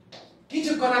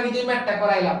 কিছুক্ষণ আগে যে ম্যাথটা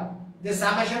করাইলাম, যে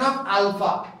সামেশন অফ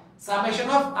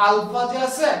আলফা যে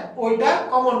আছে ওইটা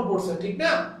কমন পড়ছে, ঠিক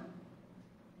না?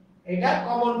 এটা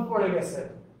কমন পড়ে গেছে।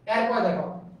 এরপর দেখো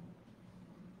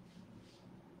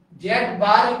z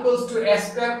bar = s²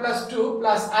 + 2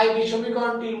 + ib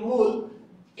সমীকরণটির মূল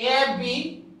a b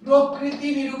প্রকৃতি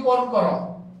নিরূপণ করো।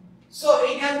 সো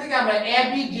এইখান থেকে আমরা a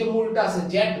b যে মূলটা আছে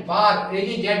z বার, এই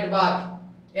যে z বার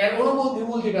এর অনুবন্ধী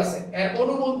মূল যেটা আছে, এর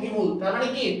অনুবন্ধী মূল তার মানে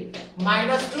কি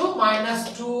 -2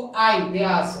 -2i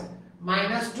দেয়া আছে,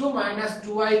 -2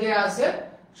 -2i দেয়া আছে।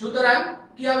 সুতরাং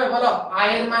কি হবে বলো, i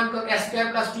এর মান কত, s²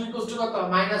 + 2 কত,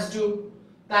 -2।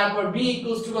 তারপর b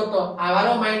কত,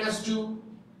 আবারও -2,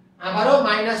 আবারও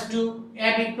 -2।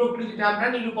 ab প্রকৃতিটা আমরা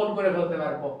নিরূপণ করে ফেলতে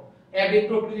পারবো, ab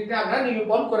প্রকৃতিটা আমরা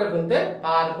নিরূপণ করে ফেলতে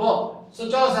পারবো। সো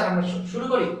চলো স্যার আমরা শুরু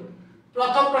করি।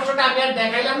 প্রথম প্রশ্নটা আমি আর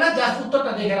দেখাইলাম না, জাস্ট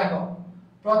উত্তরটা দেখে রাখো।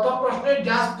 প্রথম প্রশ্নের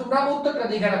জাস্ট তোমরা উত্তরটা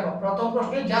দেখে রাখো, প্রথম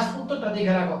প্রশ্নের জাস্ট উত্তরটা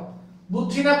দেখে রাখো।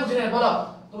 বুঝছি না বলো,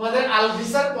 তোমাদের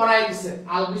আলভিসার পড়াই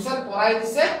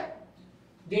দিছে,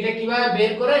 যেটা কিভাবে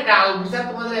বের করে, এটা আলভিসার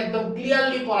তোমাদের একদম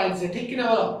ক্লিয়ারলি পড়াই দিছে, ঠিক কিনা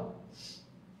বলো?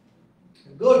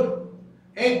 গুড।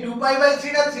 এই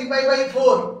 2π/3 না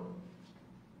 3π/4?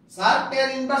 স্যার tan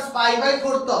ইনভার্স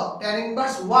π/4 তো, tan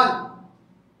inverse 1,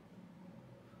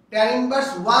 tan inverse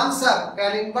 1 sir,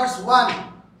 tan inverse 1।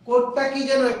 কোডটা কি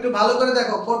যেন একটু ভালো করে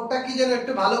দেখো, কোডটা কি যেন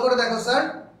একটু ভালো করে দেখো স্যার,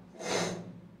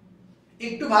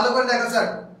 একটু ভালো করে দেখো স্যার।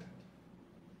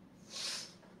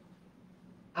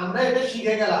 আমরা এটা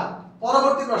শিখে গেলাম।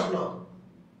 পরবর্তী প্রশ্ন,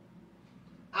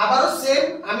 আবারও সেম,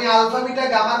 আমি আলফা বিটা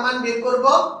গামার মান বের করব।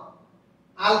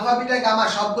 আলফা বিটা গামা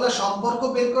সবগুলো সম্পর্ক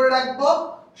বের করে রাখবো।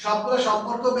 সবগুলো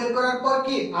সম্পর্ক বের করার পর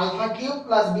কি alpha cube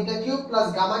plus beta cube plus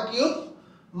gamma cube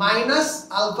minus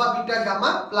alpha beta gamma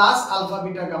plus alpha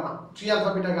beta gamma, 3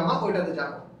 alpha beta gamma, ওইটাতে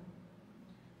যাব।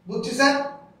 বুঝছি স্যার?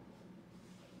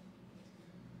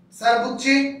 স্যার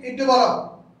বুঝছি, একটু বলো।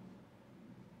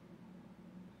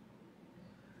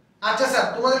 আচ্ছা স্যার,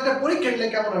 তোমাদের একটা পরীক্ষা নিলে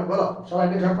কেমন হয় বলো,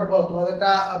 সবাইকে ঝটপট বলো, তোমাদের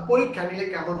একটা পরীক্ষা নিলে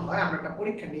কেমন হয়? আমরা একটা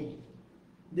পরীক্ষা নিই,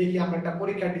 দেখি আমরা একটা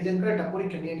পরীক্ষা ডিজাইন করে একটা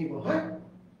পরীক্ষা নিয়ে নিব। হ্যাঁ,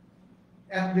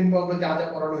 এতদিন পর যা যা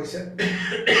পড়ানো হয়েছে,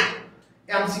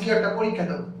 এমসিকিউ একটা পরীক্ষা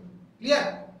দাও। ক্লিয়ার?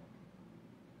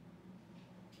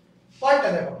 পয়েন্টটা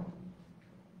দেখো,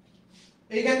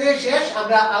 এইখান থেকে শেষ।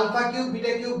 আমরা alpha cube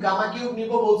beta cube gamma cube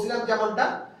নিব বলছিলাম যেমনটা।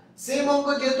 সেম অঙ্ক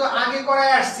যেহেতু আগে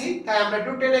করায় আসছি তাই আমরা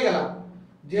একটু টেনে গেলাম,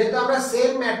 যেহেতু আমরা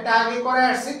সেম ম্যাথটা আগে করে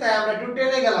আসছি তাই আমরা একটু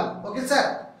টেনে গেলাম। ওকে স্যার,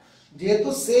 যেহেতু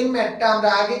সেম ম্যাথটা আমরা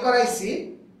আগে করাইছি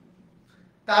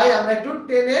তাই আমরা একটু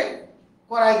টেনে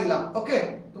করাই দিলাম। ওকে,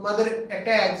 তোমাদের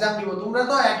একটা एग्जाम দিব, তোমরা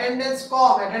তো অ্যাটেন্ডেন্স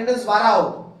কম, অ্যাটেন্ডেন্স বাড়াও,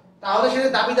 তাহলে সেটা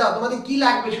দাবি দাও। তোমাদের কি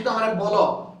লাগবে শুধু আমাকে বলো,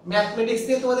 ম্যাথমেটিক্স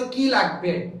দিয়ে তোমাদের কি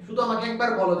লাগবে শুধু আমাকে একবার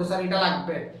বলো যে স্যার এটা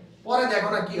লাগবে, পরে দেখো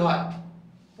না কি হয়।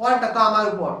 পরেরটা তো আমার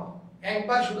উপর,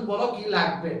 একবার শুধু বলো কি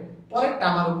লাগবে, পরেরটা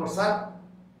আমার উপর। স্যার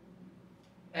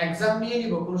एग्जाम নিয়ে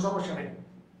নিব, কোনো সমস্যা নেই।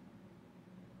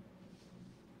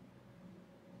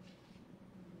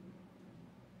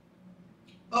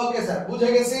 ওকে স্যার, বুঝে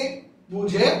গেছি।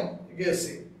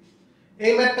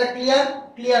 এই ম্যাথটা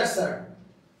ক্লিয়ার স্যার।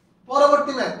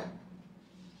 পরবর্তী ম্যাথ,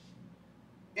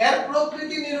 এর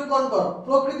প্রকৃতি নিরূপণ করো।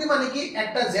 প্রকৃতি মানে কি,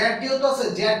 একটা z যেহেতু আছে,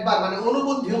 z বার মানে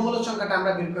অনুবন্ধীয় মূল সংখ্যাটা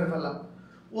আমরা বের করে ফেললাম,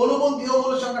 অনুবন্ধীয়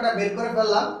মূল সংখ্যাটা বের করে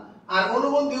ফেললাম। আর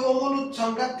অনুবন্ধীয় মূল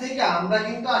সংখ্যা থেকে আমরা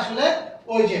কিন্তু আসলে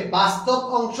ওই যে বাস্তব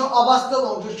অংশ অবাস্তব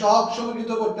অংশ সহগ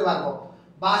সমীকৃত করতে পারবো,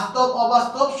 বাস্তব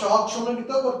অবাস্তব সহগ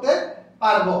সমীকৃত করতে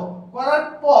পারবো। করার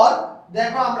পর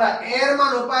দেখো আমরা a এর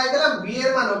মানও পেয়ে গেলাম, b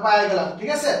এর মানও পেয়ে গেলাম। ঠিক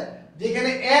আছে,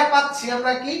 যেখানে a পাচ্ছি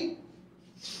আমরা কি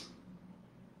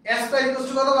s স্কয়ার ইকুয়াল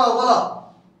টু কত পাবো বলো,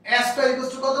 s স্কয়ার ইকুয়াল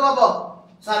টু কত পাবো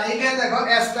স্যার? এইখানে দেখো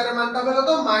s স্কয়ারের মানটা হবে কত,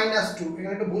 -2।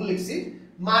 এখানে একটু ভুল লিখছি,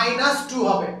 -2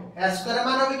 হবে। s স্কয়ারের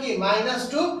মান হবে কি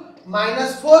 -2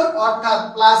 -4 অর্থাৎ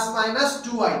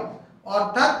 +-2i,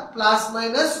 অর্থাৎ প্লাস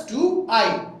মাইনাস 2i,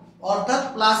 অর্থাৎ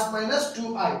প্লাস মাইনাস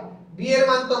 2i। b এর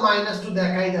মান তো -2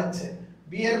 দেখাই যাচ্ছে,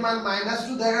 b এর মান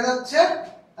 -2 দেখা যাচ্ছে,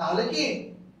 তাহলে কি,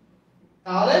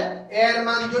 তাহলে a এর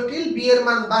মান জটিল, b এর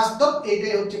মান বাস্তব,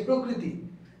 এটাই হচ্ছে প্রকৃতি।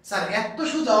 স্যার এত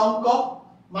সোজা অঙ্ক,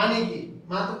 মানে কি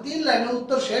মাত্র 3 লাইনে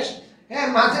উত্তর শেষ। হ্যাঁ,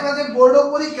 মাঝে মাঝে বোর্ডও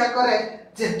পরীক্ষা করে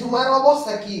যে তোমার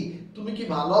অবস্থা কি, তুমি কি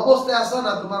ভালো অবস্থায় আছো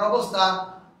না তোমার অবস্থা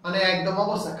মানে একদম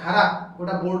অবস্থা খারাপ,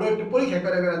 ওটা বোর্ডও একটু পরীক্ষা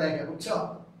করে করে দেখে, বুঝছো?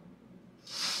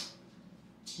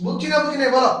 বুঝছি না বুঝি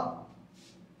নাই বলো,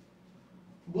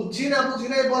 বুঝছি না বুঝি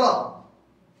নাই বলো।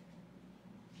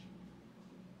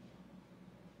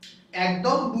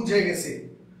 একদম বুঝে গেছি।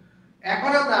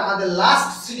 এখন আমরা আমাদের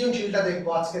লাস্ট সৃজনশীলটা দেখবো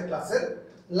আজকের ক্লাসের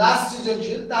লাস্ট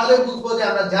সৃজনশীল, তাহলে বুঝবো যে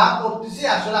আমরা যা পড়তেছি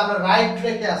আসলে আমরা রাইট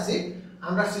ট্র্যাকে আছি।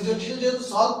 আমরা সৃজনশীল যেহেতু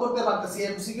সলভ করতে পারতেছি,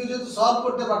 এমসিকিউ যেহেতু সলভ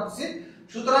করতে পারতেছি,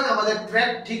 সুতরাং আমাদের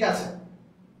ট্র্যাক ঠিক আছে।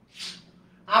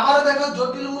 আবারও দেখো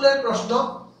জটিল মূলের প্রশ্ন,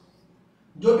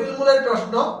 জটিল মূলের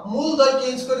প্রশ্ন, মূলদ্বয়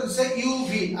চেঞ্জ করে দিচ্ছে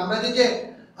ইউভি। আমরা যে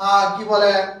কি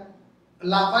বলে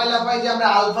লাফাই লাফাই যে আমরা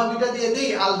আলফা বিটা দিয়ে দিই,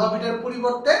 আলফা বিটার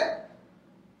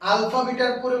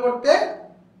পরিবর্তে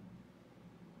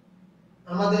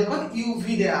আমাদের এখন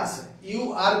ইউভি দেয়া আছে, ইউ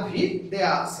আর ভি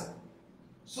দেয়া আছে।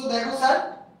 সো দেখো স্যার,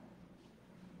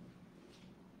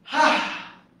 হ্যাঁ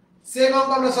সেম অঙ্ক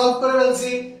আমরা সলভ করে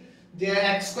ফেলছি যে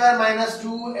x² -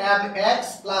 2mx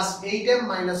 + 8m -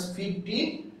 15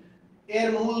 এর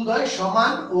মূলদ্বয়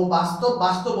সমান ও বাস্তব,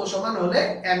 বাস্তব ও সমান হলে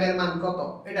m এর মান কত,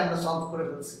 এটা আমরা সলভ করে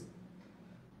ফেলছি।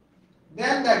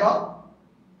 দেন দেখো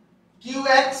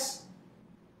qx²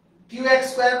 +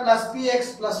 px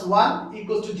 + 1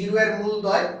 = 0 এর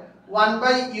মূলদ্বয়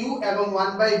 1/u এবং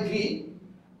 1/v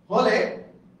হলে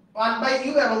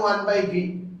 1/u এবং 1/v,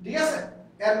 ঠিক আছে?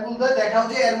 এর মূলদ্বয় দেখাও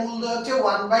যে এর মূলদ্বয় হচ্ছে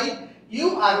 1/u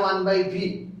আর 1/v,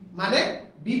 মানে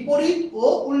বিপরীত ও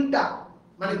উল্টা,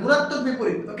 মানে গুণাত্মক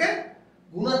বিপরীত। ওকে,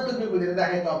 গুণাত্মক বিপরীত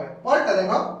দেখাইতে হবে।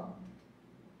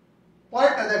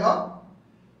 পরেরটা দেখো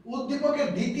উদ্দীপকের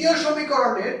দ্বিতীয়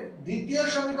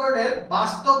সমীকরণের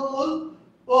বাস্তব মূল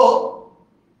ও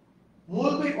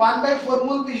মূল 1/4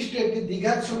 মূল বিশিষ্ট একটি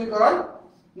দ্বিঘাত সমীকরণ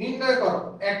নির্ণয় করো।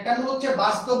 একটা মূল হচ্ছে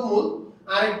বাস্তব মূল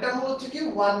আর একটা মূল হচ্ছে কি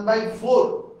 1/4।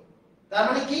 তার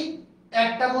মানে কি,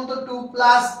 একটা মূল তো 2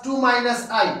 + 2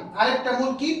 - i, আরেকটা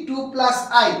মূল কি 2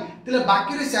 + i, তাহলে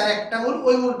বাকি রয়েছে আর একটা মূল,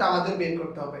 ওই মূলটা আমাদের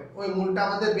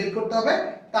বের করতে হবে,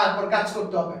 তারপর কাজ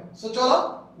করতে হবে। সো চলো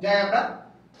যাই আমরা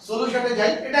সলিউশনে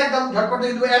যাই। এটা একদম ঝটপট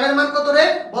দিয়ে দেব। m এর মান কত রে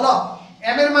বলো,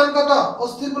 m এর মান কত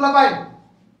অস্থির গুলা পাই,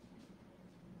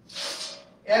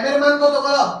 m এর মান কত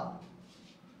বলো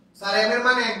স্যার? m এর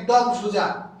মান একদম সোজা,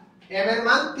 m এর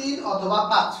মান 3 অথবা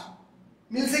 5,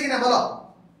 মিলছে কিনা বলো?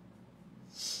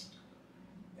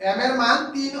 m এর মান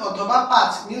 3 অথবা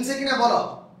 5 মিলছে কিনা বলো?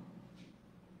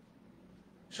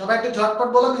 সবাই একটু ঝটপট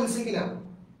বলো মিলছে কিনা।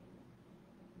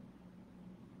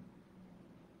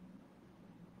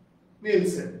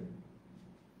 মিলছে।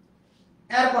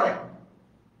 এরপরে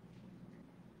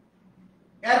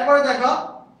দেখো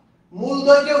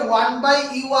মূলদ্বয়কে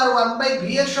 1/u আর 1/v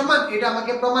এর সমান, এটা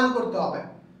আমাকে প্রমাণ করতে হবে।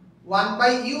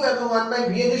 1/u এবং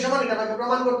 1/v এর সমান, এটা আমাকে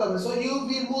প্রমাণ করতে হবে। সো u v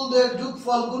মূলদ্বয়ের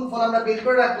যোগফল গুণফল আমরা বের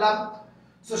করে রাখলাম।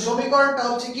 সো সমীকরণটা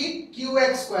হচ্ছে কি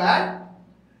qx²,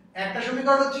 একটা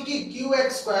সমীকরণ হচ্ছে কি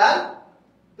qx²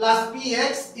 +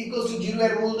 px = 0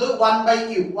 এর মূলদ্বয়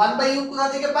 1/u। 1/u কোথা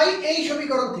থেকে পাই? এই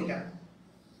সমীকরণ থেকে,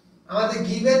 আমাদের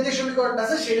গিভেন যে সমীকরণটা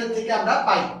আছে সেটা থেকে আমরা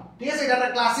পাই, ঠিক আছে? এটা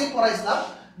আমরা ক্লাসে পড়াইছিলাম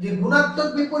যে গুণাত্মক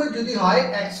বিপরীত যদি হয়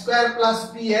x²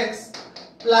 + px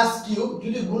 + q,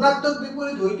 যদি গুণাত্মক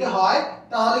বিপরীত হইতে হয়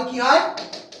তাহলে কি হয়,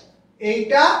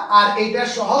 এইটা আর এইটার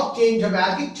সহগ চেঞ্জ হবে,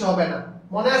 আর কিচ্ছু হবে না।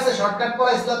 মনে আছে শর্টকাট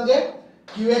পড়াইছিলাম যে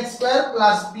qx²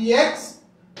 + px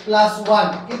 + 1,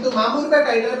 কিন্তু মামুর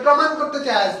বেটা এটা প্রমাণ করতে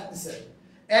চাইছে,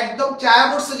 একদম চায়া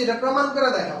বসছে যেটা প্রমাণ করে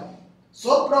দেখাও।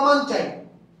 সব প্রমাণ চাই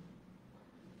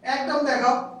একদম।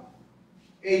 দেখো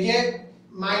এই যে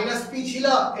 -p ছিল,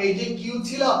 এই যে q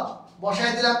ছিল,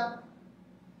 বসায়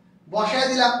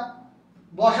দিলাম,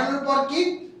 বসানোর পর কি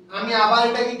আমি আবার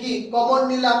এটাকে কি কমন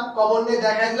নিলাম, কমন নিয়ে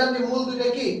দেখাই দিলাম যে মূল দুটো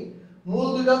কি, মূল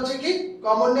দুটো হচ্ছে কি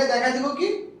কমন নিয়ে দেখা দিব কি,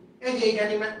 এই যে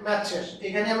এখানে ম্যাথ শেষ।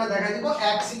 এখানে আমরা দেখা দিব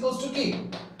x = কি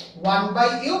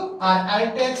 1/u আর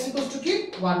আরেকটা x = কি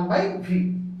 1/v,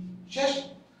 শেষ।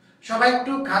 সবাই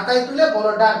একটু খাতায় তুলে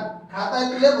বলো ডান, খাতায়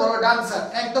তুলে বলো ডান স্যার।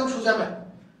 একদম সোজা ম্যাথ,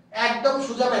 একদম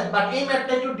সোজা ম্যাথ, বাট এই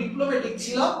ম্যাথটা একটু ডিপ্লোম্যাটিক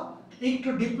ছিল,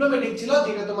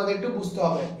 যেটা তোমাদের একটু বুঝতে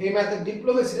হবে। এই ম্যাথের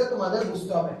ডিপ্লোমেসিটা তোমাদের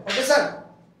বুঝতে হবে। Okay sir?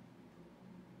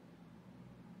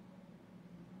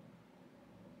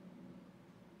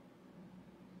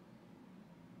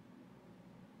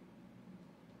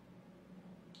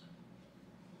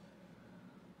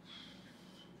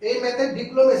 এই ম্যাথের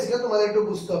ডিপ্লোমেসিটা তোমাদের একটু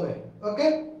বুঝতে হবে। ওকে,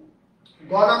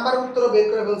 গ নাম্বার উত্তর বের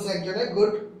করে ফেলছে একজনে,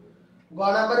 গুড। গ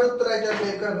নাম্বারের উত্তর একজন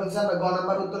বের করে ফেলছে, আমরা গ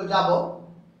নাম্বার উত্তরে যাব।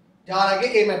 যাওয়ার আগে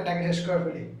এই ম্যাথটাকে শেষ করে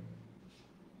ফেলি।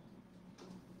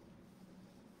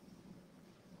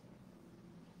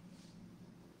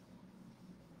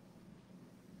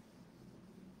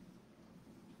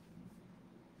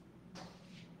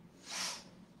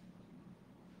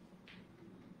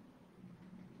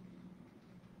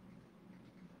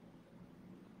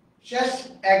 শেষ,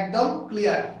 একদম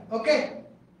ক্লিয়ার। ওকে,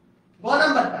 গ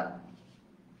নাম্বারটা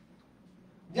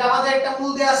যে আমাদের একটা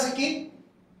মূল দেয়া আছে কি,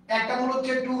 একটা মূল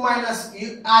হচ্ছে 2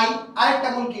 i, আর একটা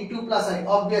মূল কি 2 i,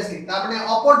 obviously তার মানে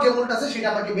অপর যে মূলটা আছে সেটা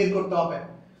আমাকে বের করতে হবে।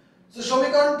 সো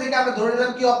সমীকরণ থেকে আমরা ধরে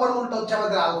নিলাম কি অপর মূলটা হচ্ছে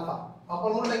আমাদের আলফা। অপর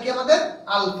মূলটা কি আমাদের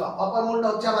আলফা, অপর মূলটা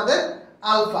হচ্ছে আমাদের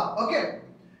আলফা। ওকে,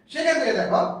 সেখান থেকে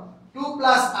দেখো 2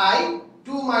 i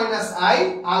 2 i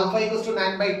alpha equals to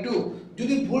 9/2।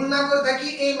 যদি ভুল না করে থাকি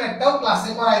এই ম্যাথটাও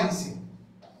ক্লাসে করাই দিছি,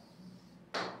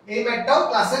 এই ম্যাথটাও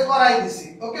ক্লাসে করাই দিছি।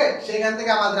 ওকে, সেখান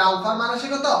থেকে আমাদের আলফার মান আসে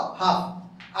কত, হাফ।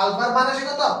 আলফার মান আসে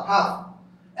কত, হাফ।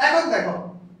 এখন দেখো,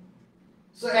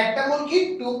 সো একটা মূল কি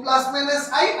 2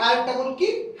 i, আর একটা মূল কি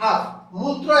হাফ,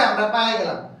 মূল ত্রয় আমরা পেয়ে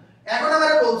গেলাম। এখন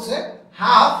আমারে বলছে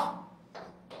হাফ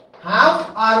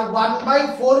আর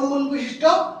 1/4 মূল বিশিষ্ট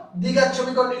দ্বিঘাত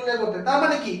সমীকরণ নির্ণয় করতে। তার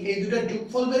মানে কি এই দুটো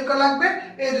যোগফল বের করা লাগবে,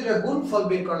 এই দুটো গুণফল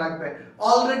বের করা লাগবে।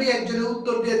 অলরেডি একজনের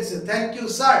উত্তর দিয়েছে, থ্যাংক ইউ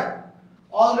স্যার।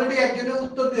 অলরেডি একজনের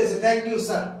উত্তর দিয়েছে, থ্যাংক ইউ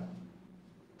স্যার।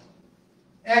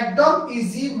 একদম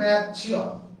ইজি ম্যাথ ছিল,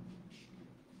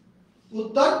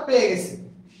 উত্তর পেয়ে গেছি।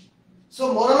 So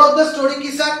moral of the story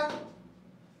কি sir?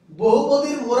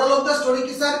 বহুপদীর moral of the story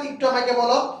কি স্যার? একটু আমাকে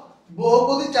বলো,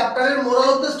 বহুপদী চ্যাপ্টারের মোরাল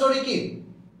অফ দ্য স্টোরি কি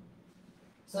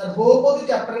স্যার? বহুপদী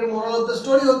চ্যাপ্টারের মোরাল অফ দ্য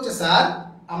স্টোরি হচ্ছে স্যার,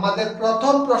 আমাদের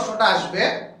প্রথম প্রশ্নটা আসবে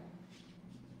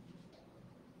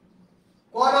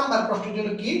ক নাম্বার প্রশ্নের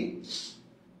জন্য কি,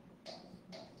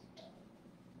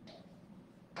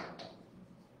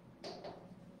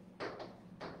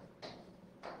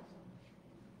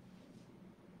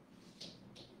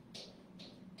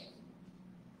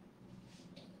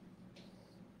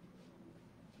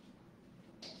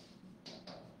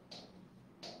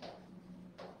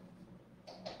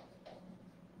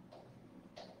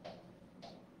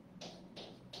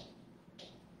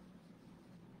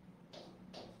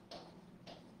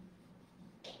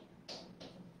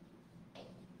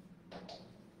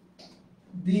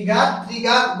 দ্বিঘাত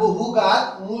ত্রিঘাত বহুঘাত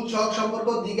মূল সহগ সম্পর্ক,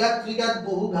 দ্বিঘাত ত্রিঘাত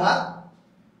বহুঘাত,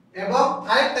 এবং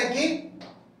আরেকটা কি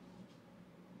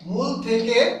মূল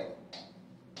থেকে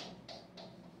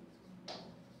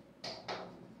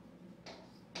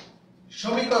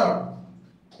সমীকরণ।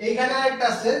 এইখানে আরেকটা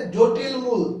আছে জটিল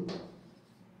মূল।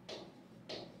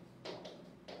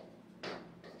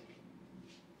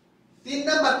 তিন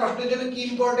নাম্বার প্রশ্নের জন্য কি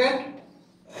ইম্পর্টেন্ট,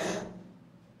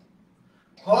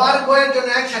 হওয়ার গয়ের জন্য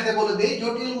একসাথে বলে দেই,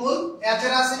 জটিল মূল,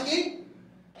 এছাড়া আছে কি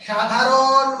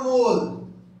সাধারণ মূল।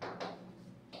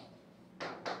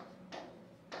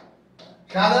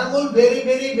 সাধারণ মূল very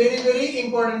very very very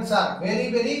important sir, very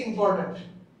very important.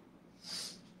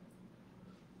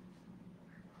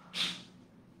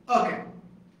 ওকে,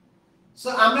 সো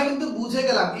আমরা কিন্তু বুঝে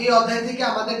গেলাম এই অধ্যায় থেকে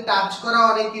আমাদের টাচ করা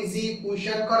অনেক ইজি,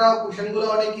 কোশ্চেন করা, কোশ্চেনগুলো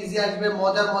অনেক ইজি আসবে,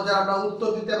 মজার মজার আমরা উত্তর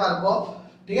দিতে পারবো।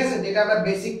 ঠিক আছে, যেটা আমরা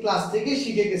বেসিক ক্লাস থেকে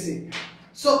শিখে গেছি।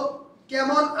 সো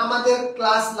কেমন আমাদের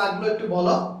ক্লাস লাগলো একটু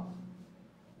বলো।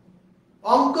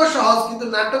 অঙ্ক সহজ কিন্তু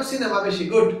নাটক সিনেমা বেশি,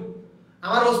 গুড।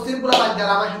 আমার অস্থির পোলাপান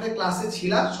যারা আমার সাথে ক্লাসে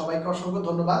ছিল সবাইকে অসংখ্য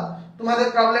ধন্যবাদ। তোমাদের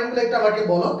প্রবলেমগুলো একটু আমাকে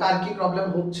বলো, কার কি প্রবলেম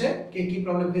হচ্ছে, কে কি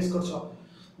প্রবলেম ফেস করছো।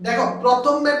 দেখো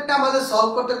প্রথম ম্যাথটা আমাদের সলভ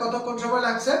করতে কতক্ষণ সময়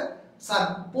লাগছে স্যার?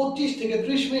 25 থেকে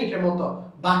 30 মিনিটের মতো।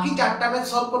 বাকি চারটা ম্যাথ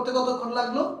সলভ করতে কতক্ষণ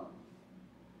লাগলো?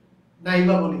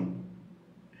 নাইবা বলি,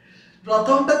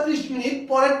 প্রথমটা 30 মিনিট,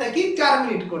 পরেরটা কি 4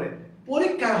 মিনিট করে।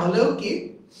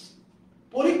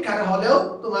 পরীক্ষার হলেও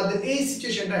তোমাদের এই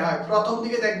সিচুয়েশনটা হয়, প্রথম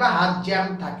দিকে দেখবা হাত জ্যাম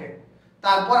থাকে,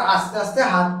 তারপর আস্তে আস্তে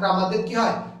হাতটা আমাদের কি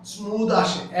হয় স্মুথ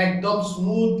আসে, একদম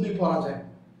স্মুথলি পড়া যায়।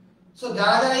 সো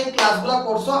যারা যারা এই ক্লাসগুলো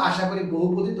করছো আশা করি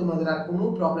বহুপদী তোমাদের আর কোনো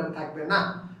প্রবলেম থাকবে না।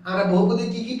 আমরা বহুপদী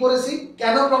কি কি পড়েছি,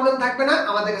 কেন প্রবলেম থাকবে না,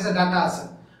 আমাদের কাছে ডাটা আছে।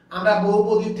 আমরা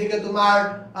বহুপদীর থেকে তোমার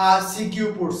সিকিউ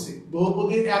পড়ছি,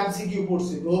 বহুপদীর এমসিকিউ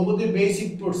পড়ছি, বহুপদীর বেসিক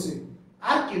পড়ছি।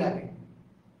 আর কি লাগে,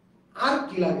 আর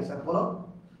কি লাগে স্যার বলো?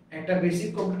 একটা বেসিক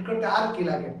কমপ্লিট করতে আর কি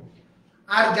লাগে?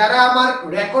 আর যারা আমার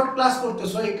রেকর্ড ক্লাস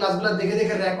করতেছো, এই ক্লাসগুলো দেখে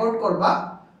দেখে রেকর্ড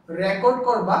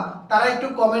করবা, তারা একটু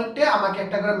কমেন্টে আমাকে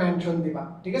একটা করে মেনশন দিবা।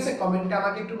 ঠিক আছে, কমেন্টে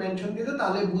আমাকে একটু মেনশন দিতে,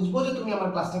 তাহলে বুঝবো যে তুমি আমার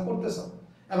ক্লাসটা করতেছো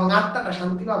এবং আত্মাটা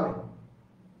শান্তি পাবে।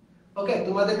 ওকে,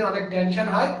 তোমাদের অনেক টেনশন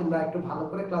হয়, তোমরা একটু ভালো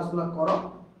করে ক্লাসগুলো করো।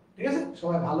 ঠিক আছে,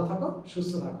 সবাই ভালো থাকো,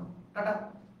 সুস্থ থাকো, টাটা।